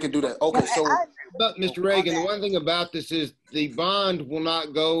 They can do that. Okay, so. But Mr. Reagan, the one thing about this is the bond will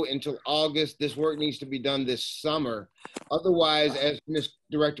not go until August. This work needs to be done this summer. Otherwise, as Ms.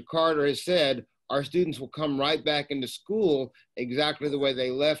 Director Carter has said, our students will come right back into school exactly the way they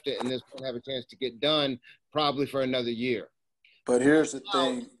left it, and this won't have a chance to get done probably for another year. But here's the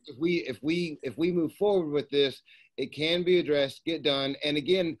thing. If we move forward with this, it can be addressed, get done. And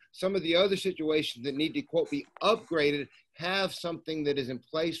again, some of the other situations that need to, quote, be upgraded have something that is in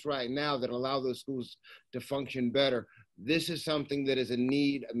place right now that allow those schools to function better. This is something that is a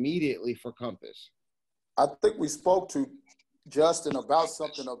need immediately for Compass. I think we spoke to Justin about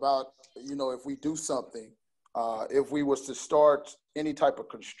something about, you know, if we do something, if we was to start any type of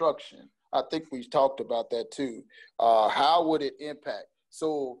construction, I think we talked about that too. How would it impact?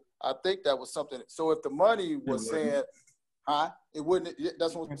 So I think that was something. So if the money was saying, it wouldn't,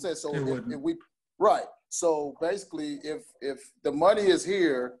 that's what I'm saying. So if we, right. So basically if the money is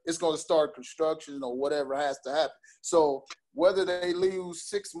here, it's going to start construction or whatever has to happen. So whether they lose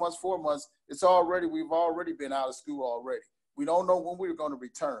 6 months, 4 months, we've already been out of school already. We don't know when we're going to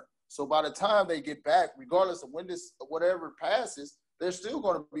return. So by the time they get back, regardless of when this, whatever passes, they're still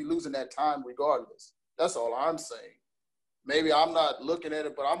going to be losing that time regardless. That's all I'm saying. Maybe I'm not looking at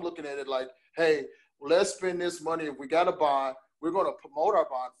it, but I'm looking at it like, hey, let's spend this money. If we got a bond, we're going to promote our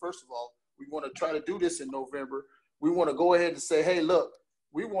bond. First of all, we want to try to do this in November. We want to go ahead and say, hey, look,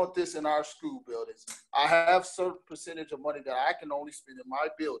 we want this in our school buildings. I have a certain percentage of money that I can only spend in my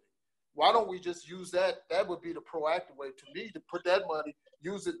building. Why don't we just use that? That would be the proactive way to me to put that money,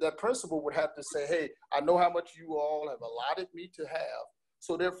 use it. That principal would have to say, hey, I know how much you all have allotted me to have.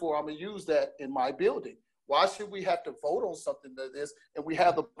 So therefore, I'm going to use that in my building. Why should we have to vote on something like this and we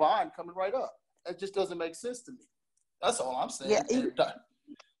have the bond coming right up? That just doesn't make sense to me. That's all I'm saying.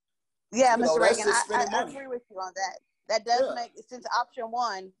 Yeah, Mr. Reagan, I agree with you on that. That does make, since option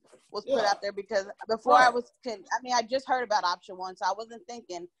one was put out there, because before I just heard about option one, so I wasn't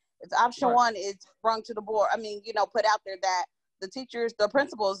thinking if option one is sprung to the board, put out there that the teachers, the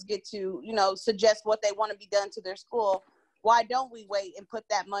principals get to, suggest what they want to be done to their school. Why don't we wait and put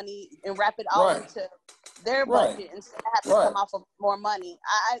that money and wrap it all into their budget instead of having to come off of more money?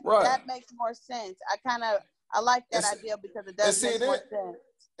 That makes more sense. I like that idea because it does make more sense.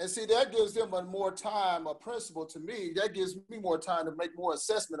 And see, that gives them more time, a principal to me, that gives me more time to make more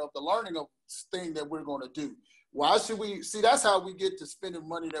assessment of the learning of thing that we're going to do. Why should we, see, that's how we get to spending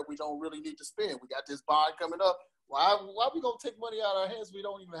money that we don't really need to spend. We got this bond coming up. Why are we going to take money out of our hands we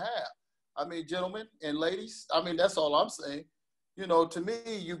don't even have? I mean, gentlemen and ladies, that's all I'm saying. To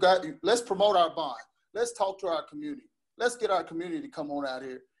me, let's promote our bond. Let's talk to our community. Let's get our community to come on out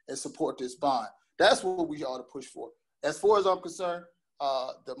here and support this bond. That's what we ought to push for. As far as I'm concerned,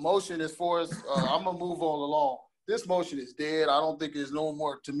 the motion as far as, I'm gonna move on along. This motion is dead. I don't think there's no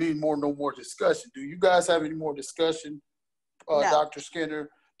more discussion. Do you guys have any more discussion? No. Dr. Skinner,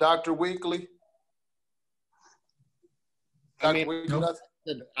 Dr. Weekly?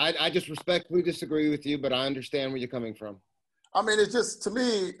 I just respectfully disagree with you, but I understand where you're coming from. It's just, to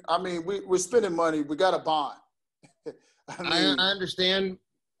me, we're spending money. We got a bond. I understand.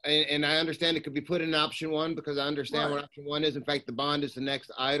 And I understand it could be put in option one because I understand what option one is. In fact, the bond is the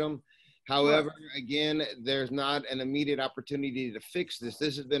next item. However, again, there's not an immediate opportunity to fix this.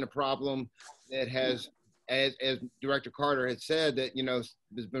 This has been a problem that has, as Director Carter had said, that,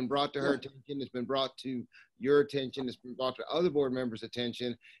 has been brought to her attention, it's been brought to your attention, it's been brought to other board members'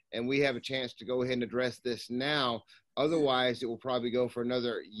 attention, and we have a chance to go ahead and address this now. Otherwise, it will probably go for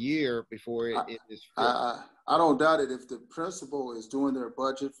another year before it is fixed. I don't doubt it. If the principal is doing their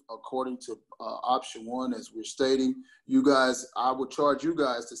budget according to option one, as we're stating, you guys, I would charge you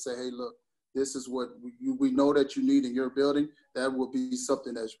guys to say, hey, look, this is what we know that you need in your building. That would be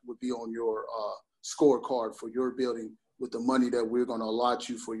something that would be on your scorecard for your building with the money that we're going to allot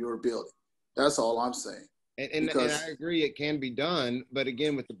you for your building. That's all I'm saying. And I agree it can be done, but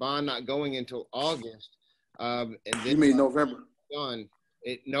again, with the bond not going until August, and then you mean November? Done.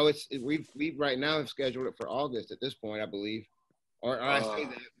 We right now have scheduled it for August at this point, I believe, or I say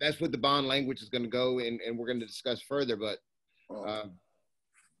that's what the bond language is going to go, and we're going to discuss further. But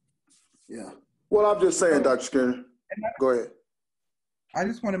yeah. Well, I'm just saying, Dr. Skinner. Go ahead. I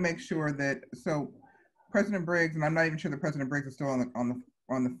just want to make sure that President Briggs, and I'm not even sure that President Briggs is still on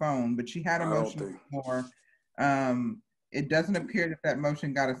the phone, but she had a motion before. It doesn't appear that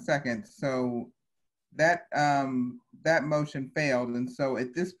motion got a second, so that motion failed. And so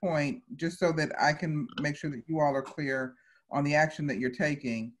at this point, just so that I can make sure that you all are clear on the action that you're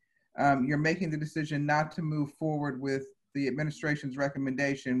taking, you're making the decision not to move forward with the administration's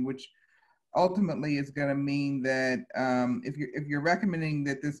recommendation, which ultimately is going to mean that if you're recommending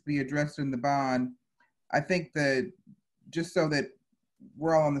that this be addressed in the bond, I think that just so that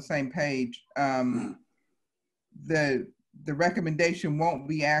we're all on the same page, the recommendation won't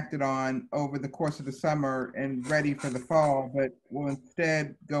be acted on over the course of the summer and ready for the fall, but will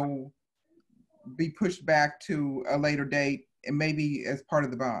instead be pushed back to a later date and maybe as part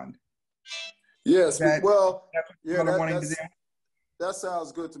of the bond. Yes, that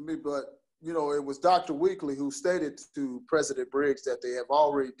sounds good to me, but it was Dr. Weekly who stated to President Briggs that they have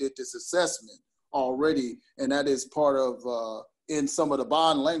already did this assessment already, and that is part of in some of the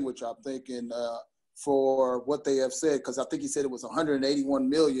bond language, I'm thinking, for what they have said, because I think he said it was 181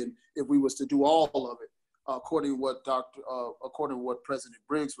 million if we was to do all of it, according to what President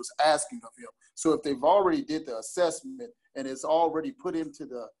Briggs was asking of him. So if they've already did the assessment and it's already put into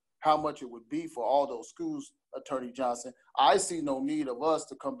how much it would be for all those schools, Attorney Johnson, I see no need of us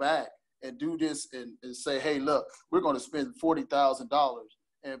to come back and do this and say, hey, look, we're going to spend $40,000,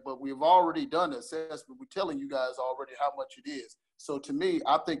 but we've already done the assessment. We're telling you guys already how much it is. So to me,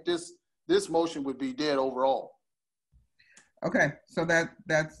 I think this motion would be dead overall. Okay, so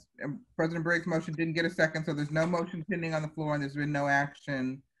that's President Briggs' motion didn't get a second, so there's no motion pending on the floor and there's been no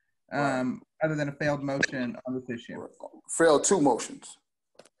action other than a failed motion on this issue? Failed 2 motions.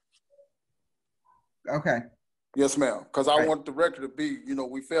 Okay. Yes, ma'am. Because I Right. want the record to be,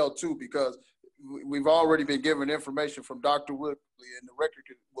 we failed 2 because we've already been given information from Dr. Weekly, and the record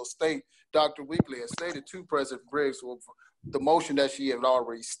will state Dr. Weekly has stated to President Briggs the motion that she had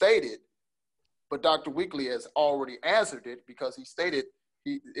already stated, but Dr. Weekly has already answered it because he stated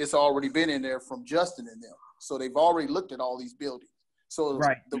it's already been in there from Justin and them. So they've already looked at all these buildings. So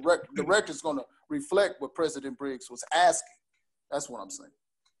right. the record's going to reflect what President Briggs was asking. That's what I'm saying.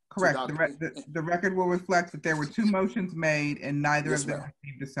 Correct. The record will reflect that there were 2 motions made and neither Yes, of them ma'am.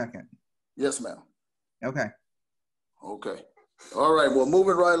 received a second. Yes, ma'am. Okay. Okay. All right. Well,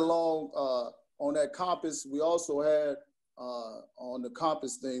 moving right along on that compass, we also had on the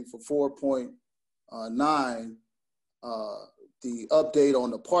compass thing for 4.9, the update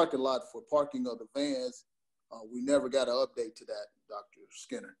on the parking lot for parking of the vans. We never got an update to that, Dr.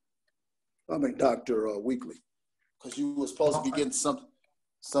 Skinner. Dr. Weekly, because you were supposed to be getting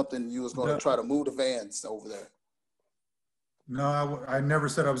something you was going to try to move the vans over there. No, I never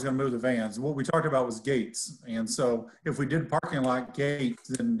said I was going to move the vans. What we talked about was gates. And so if we did parking lot gates,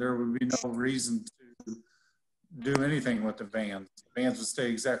 then there would be no reason to do anything with the vans. The vans would stay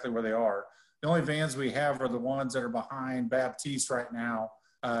exactly where they are. The only vans we have are the ones that are behind Baptiste right now.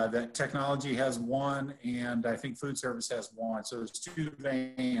 That technology has 1, and I think food service has 1. So there's 2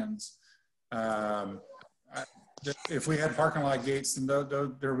 vans. If we had parking lot gates, then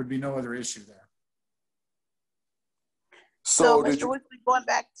there would be no other issue there. So Mr. Weekly, going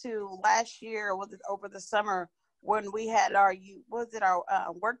back to last year, or was it over the summer, when we had our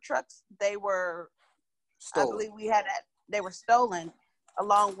work trucks? They were stolen. I believe they were stolen,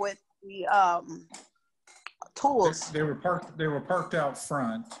 along with the tools. They were parked out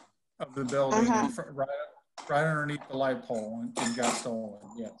front of the building, right underneath the light pole, and got stolen.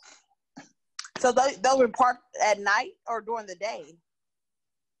 Yes. So they were parked at night or during the day?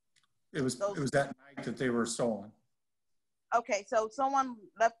 It was that night that they were stolen. Okay, so someone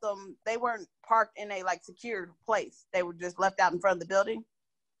left them. They weren't parked in a secured place. They were just left out in front of the building.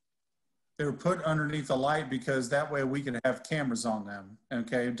 They were put underneath the light because that way we could have cameras on them.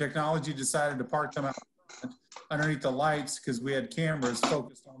 Okay, and technology decided to park them out underneath the lights because we had cameras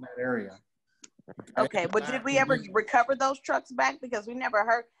focused on that area. Okay, but did we ever recover those trucks back? Because we never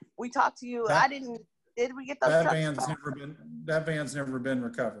heard. We talked to you. Did we get those trucks back? That van's never been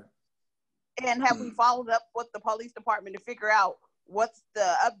recovered. And have we followed up with the police department to figure out what's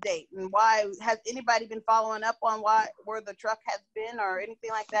the update and why? Has anybody been following up on where the truck has been or anything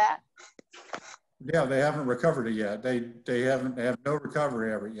like that? Yeah, they haven't recovered it yet. They have no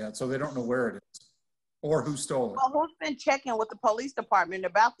recovery of it yet, so they don't know where it is or who stole it. Well, who's been checking with the police department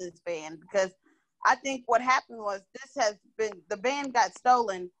about this van? Because I think what happened was the van got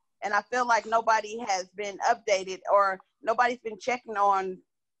stolen, and I feel like nobody has been updated or nobody's been checking on,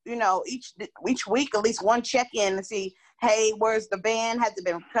 each week, at least one check-in to see, hey, where's the van? Has it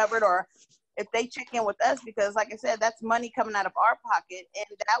been recovered? Or if they check in with us, because like I said, that's money coming out of our pocket. And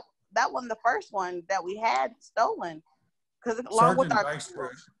that wasn't the first one that we had stolen. Because along with our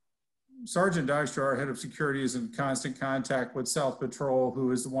Sergeant Dykstra, our head of security, is in constant contact with South Patrol,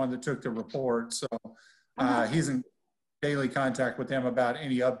 who is the one that took the report. So he's in daily contact with them about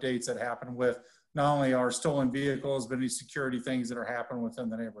any updates that happen with not only our stolen vehicles, but any security things that are happening within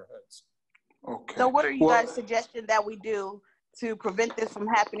the neighborhoods. Okay. So what are you guys suggesting that we do to prevent this from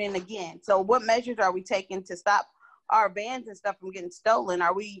happening again? So what measures are we taking to stop our vans and stuff from getting stolen?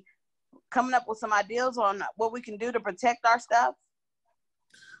 Are we coming up with some ideas on what we can do to protect our stuff?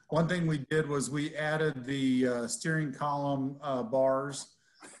 One thing we did was we added the steering column bars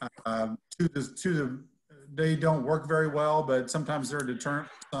to the. They don't work very well, but sometimes they're a deterrent.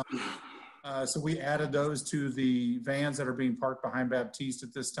 So we added those to the vans that are being parked behind Baptiste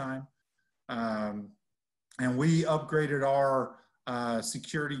at this time. And we upgraded our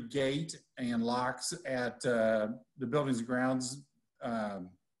security gate and locks at the buildings and grounds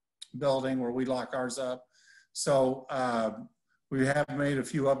building where we lock ours up. So we have made a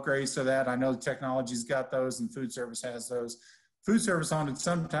few upgrades to that. I know the technology's got those and food service has those. Food service on it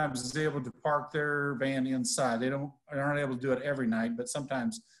sometimes is able to park their van inside. They aren't able to do it every night, but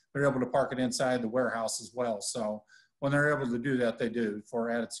sometimes they're able to park it inside the warehouse as well. So when they're able to do that, they do for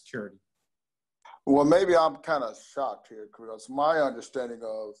added security. Well, maybe I'm kind of shocked here because my understanding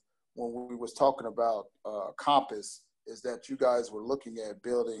of when we was talking about Compass is that you guys were looking at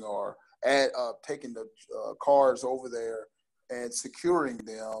building or taking the cars over there and securing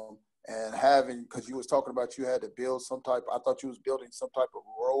them and having, because you was talking about you had to build some type, I thought you was building some type of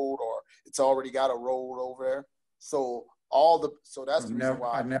road or it's already got a road over there. So that's the reason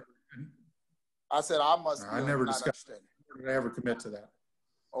why. I said I must I be never not discussed. understanding. Did I ever commit to that?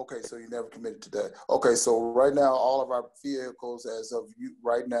 Okay, so you never committed to that. Okay, so right now, all of our vehicles, as of you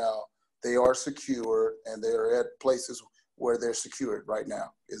right now, they are secured and they're at places where they're secured right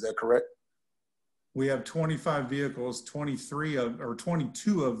now. Is that correct? We have 25 vehicles,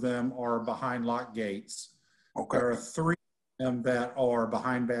 22 of them are behind locked gates. Okay. There are 3 of them that are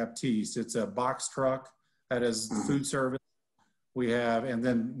behind Baptiste. It's a box truck that is food service. We have, and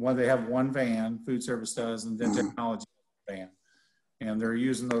then they have 1 van, food service does, and then technology van. And they're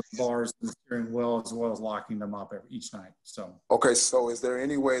using those bars and the steering wheel as well as locking them up each night. So. Okay, so is there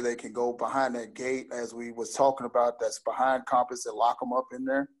any way they can go behind that gate as we was talking about that's behind Compass and lock them up in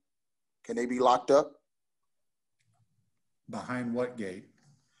there? Can they be locked up? Behind what gate?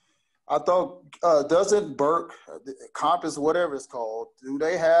 I thought, doesn't Burke, Compass, whatever it's called, don't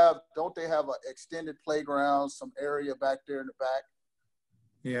they have an extended playground, some area back there in the back?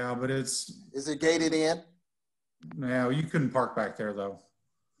 Yeah, but is it gated in? No, you couldn't park back there though.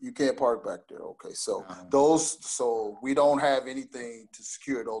 You can't park back there. Okay, so no. So we don't have anything to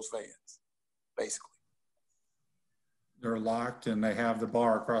secure those vans, basically. They're locked and they have the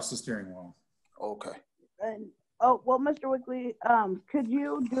bar across the steering wheel. Okay. And well, Mr. Wickley, could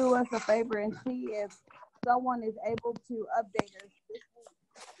you do us a favor and see if someone is able to update us this week?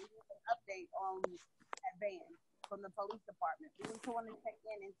 An update on that van from the police department. We just want to check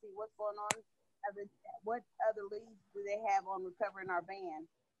in and see what's going on. What other leads do they have on recovering our van?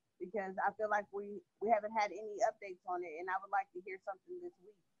 Because I feel like we haven't had any updates on it, and I would like to hear something this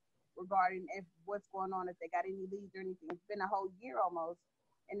week regarding what's going on, if they got any leads or anything. It's been a whole year almost,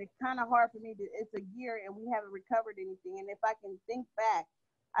 and it's kind of hard for me it's a year and we haven't recovered anything. And if I can think back,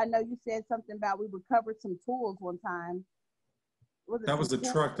 I know you said something about we recovered some tools one time. That was a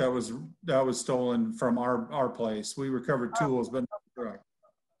truck that was stolen from our place. We recovered tools, but not the truck.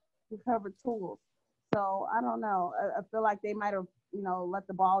 Recovered tools. So I don't know. I feel like they might have, let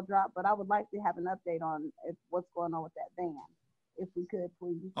the ball drop, but I would like to have an update on what's going on with that van, if we could,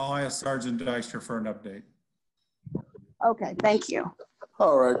 please. I'll ask Sergeant Dykstra for an update. Okay, thank you.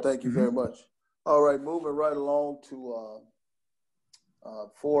 All right, thank you very much. All right, moving right along to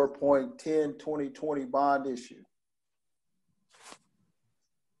 4.10 2020 bond issue.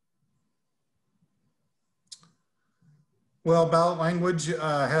 Well, ballot language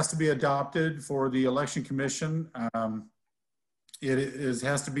has to be adopted for the election commission. It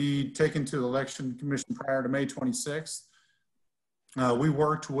has to be taken to the election commission prior to May 26th. We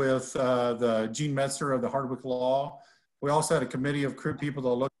worked with the Gene Metzler of the Hardwick Law. We also had a committee of people that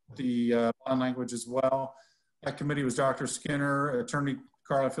looked at the bond language as well. That committee was Dr. Skinner, Attorney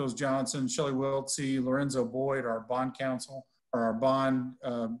Carla Fields Johnson, Shelley Wiltsey, Lorenzo Boyd, our bond counsel, or our bond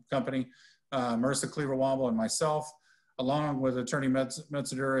company, Marissa Cleaver-Womble, and myself, along with Attorney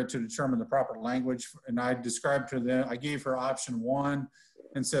Metzadura, to determine the proper language. And I described to them, I gave her option 1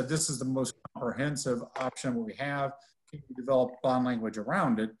 and said, this is the most comprehensive option we have. Can you develop bond language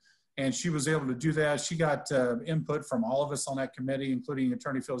around it? And she was able to do that. She got input from all of us on that committee, including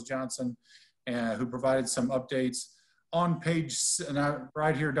Attorney Fields Johnson, who provided some updates. On page,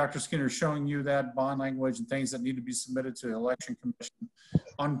 right here, Dr. Skinner is showing you that bond language and things that need to be submitted to the election commission.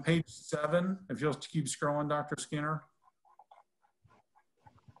 On page 7, if you'll keep scrolling, Dr. Skinner.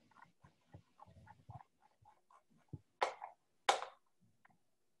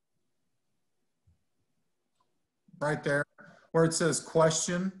 Right there, where it says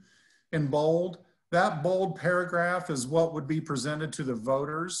question in bold, that bold paragraph is what would be presented to the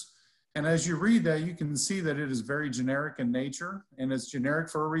voters. And as you read that, you can see that it is very generic in nature, and it's generic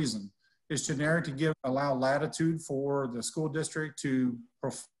for a reason. It's generic to allow latitude for the school district to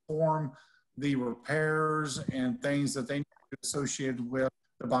perform the repairs and things that they need associated with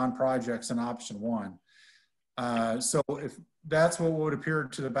the bond projects in option 1. So if that's what would appear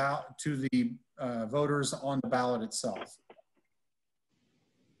to the voters on the ballot itself.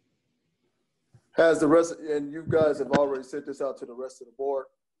 Has the rest, and you guys have already sent this out to the rest of the board?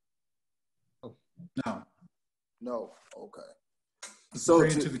 No. No, okay. So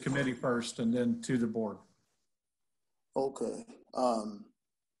bring it to the committee first and then to the board. Okay.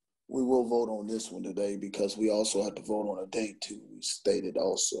 We will vote on this one today because we also have to vote on a date to state it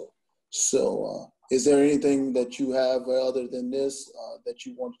also. So is there anything that you have other than this that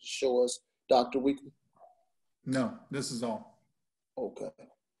you wanted to show us, Dr. Weekly? No, this is all. Okay.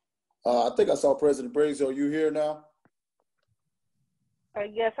 I think I saw President Briggs. Are you here now?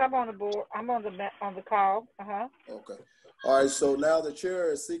 Yes, I'm on the board. I'm on the call. Okay. All right. So now the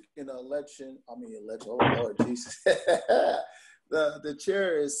chair is seeking an election. Oh Lord Jesus. The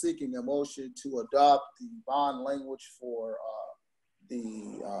chair is seeking a motion to adopt the bond language for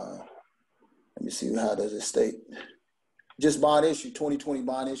Let me see, how does it state? Just bond issue, 2020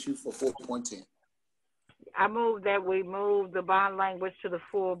 bond issue for 4.10. I move that we move the bond language to the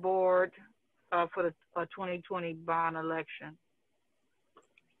full board for the 2020 bond election.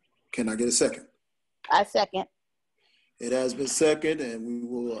 Can I get a second? I second. It has been seconded, and we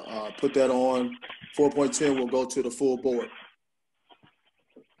will put that on 4.10. We'll go to the full board.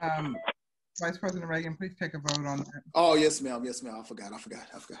 Vice President Reagan, please take a vote on that. Oh, yes, ma'am. Yes, ma'am. I forgot.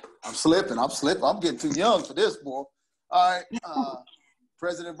 I'm slipping. I'm getting too young for this, boy. All right.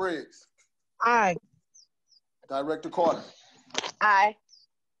 President Briggs. Aye. Director Carter. Aye.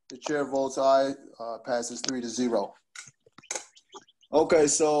 The chair votes aye. Passes 3-0. Okay,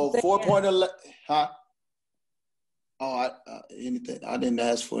 so 4.11. Huh? Oh, anything. I didn't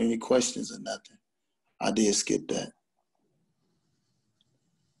ask for any questions or nothing. I did skip that.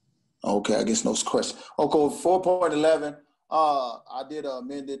 Okay, I guess no question. Okay, 4.11. I did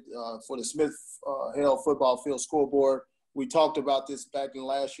amend it for the Smith Hill football field scoreboard. We talked about this back in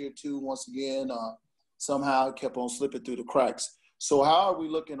last year too. Once again, somehow it kept on slipping through the cracks. So how are we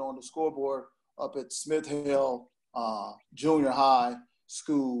looking on the scoreboard up at Smith Hill Junior High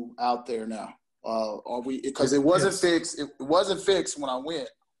School out there now? Are we, because it wasn't fixed. It wasn't fixed when I went,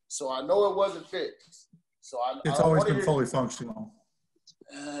 so I know it wasn't fixed. So it's always been fully functional.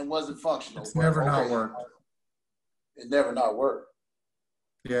 It wasn't functional. It's never not worked. It never not worked.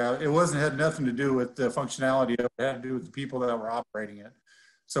 Yeah, it had nothing to do with the functionality of it. It had to do with the people that were operating it.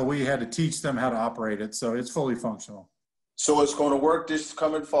 So we had to teach them how to operate it. So it's fully functional. So it's going to work this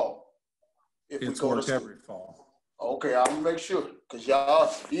coming fall. It's worked every fall. Okay, I'm gonna make sure, because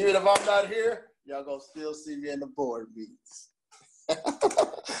y'all, even if I'm not here, y'all gonna still see me in the board meetings.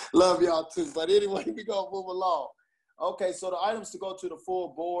 Love y'all too. But anyway, we gonna move along. Okay, so the items to go to the full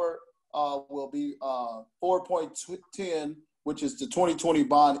board will be 4.10, which is the 2020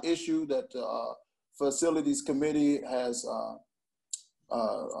 bond issue that the Facilities Committee has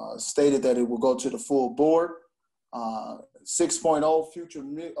stated that it will go to the full board. 6.0, future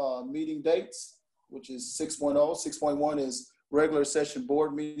meeting dates, which is 6.0. 6.1 is regular session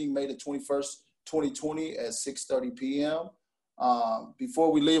board meeting, May the 21st, 2020 at 6:30 p.m.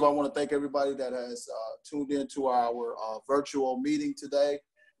 Before we leave, I want to thank everybody that has tuned into our virtual meeting today.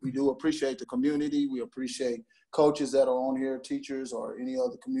 We do appreciate the community. We appreciate coaches that are on here, teachers, or any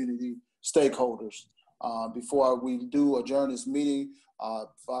other community stakeholders. Before we do adjourn this meeting,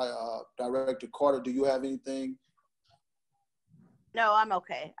 Director Carter, do you have anything? No, I'm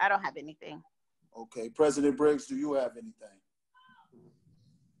okay. I don't have anything. Okay. President Briggs, do you have anything?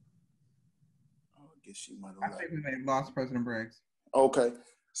 Oh, I guess she might have. I think we may have lost President Briggs. Okay.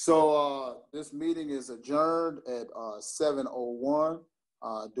 So this meeting is adjourned at 7:01.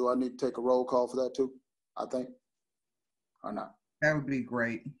 Do I need to take a roll call for that too? I think. Or not? That would be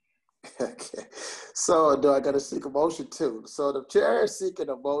great. Okay. So do I got to seek a motion too? So the chair is seeking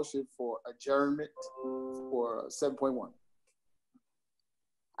a motion for adjournment for 7.1.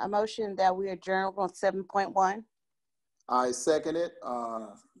 A motion that we adjourn on 7.1. I second it.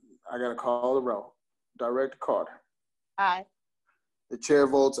 I got to call the roll. Director Carter. Aye. The chair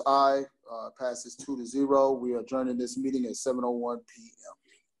votes aye. Passes 2-0. We are adjourning this meeting at 7:01 p.m.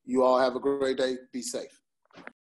 You all have a great day. Be safe.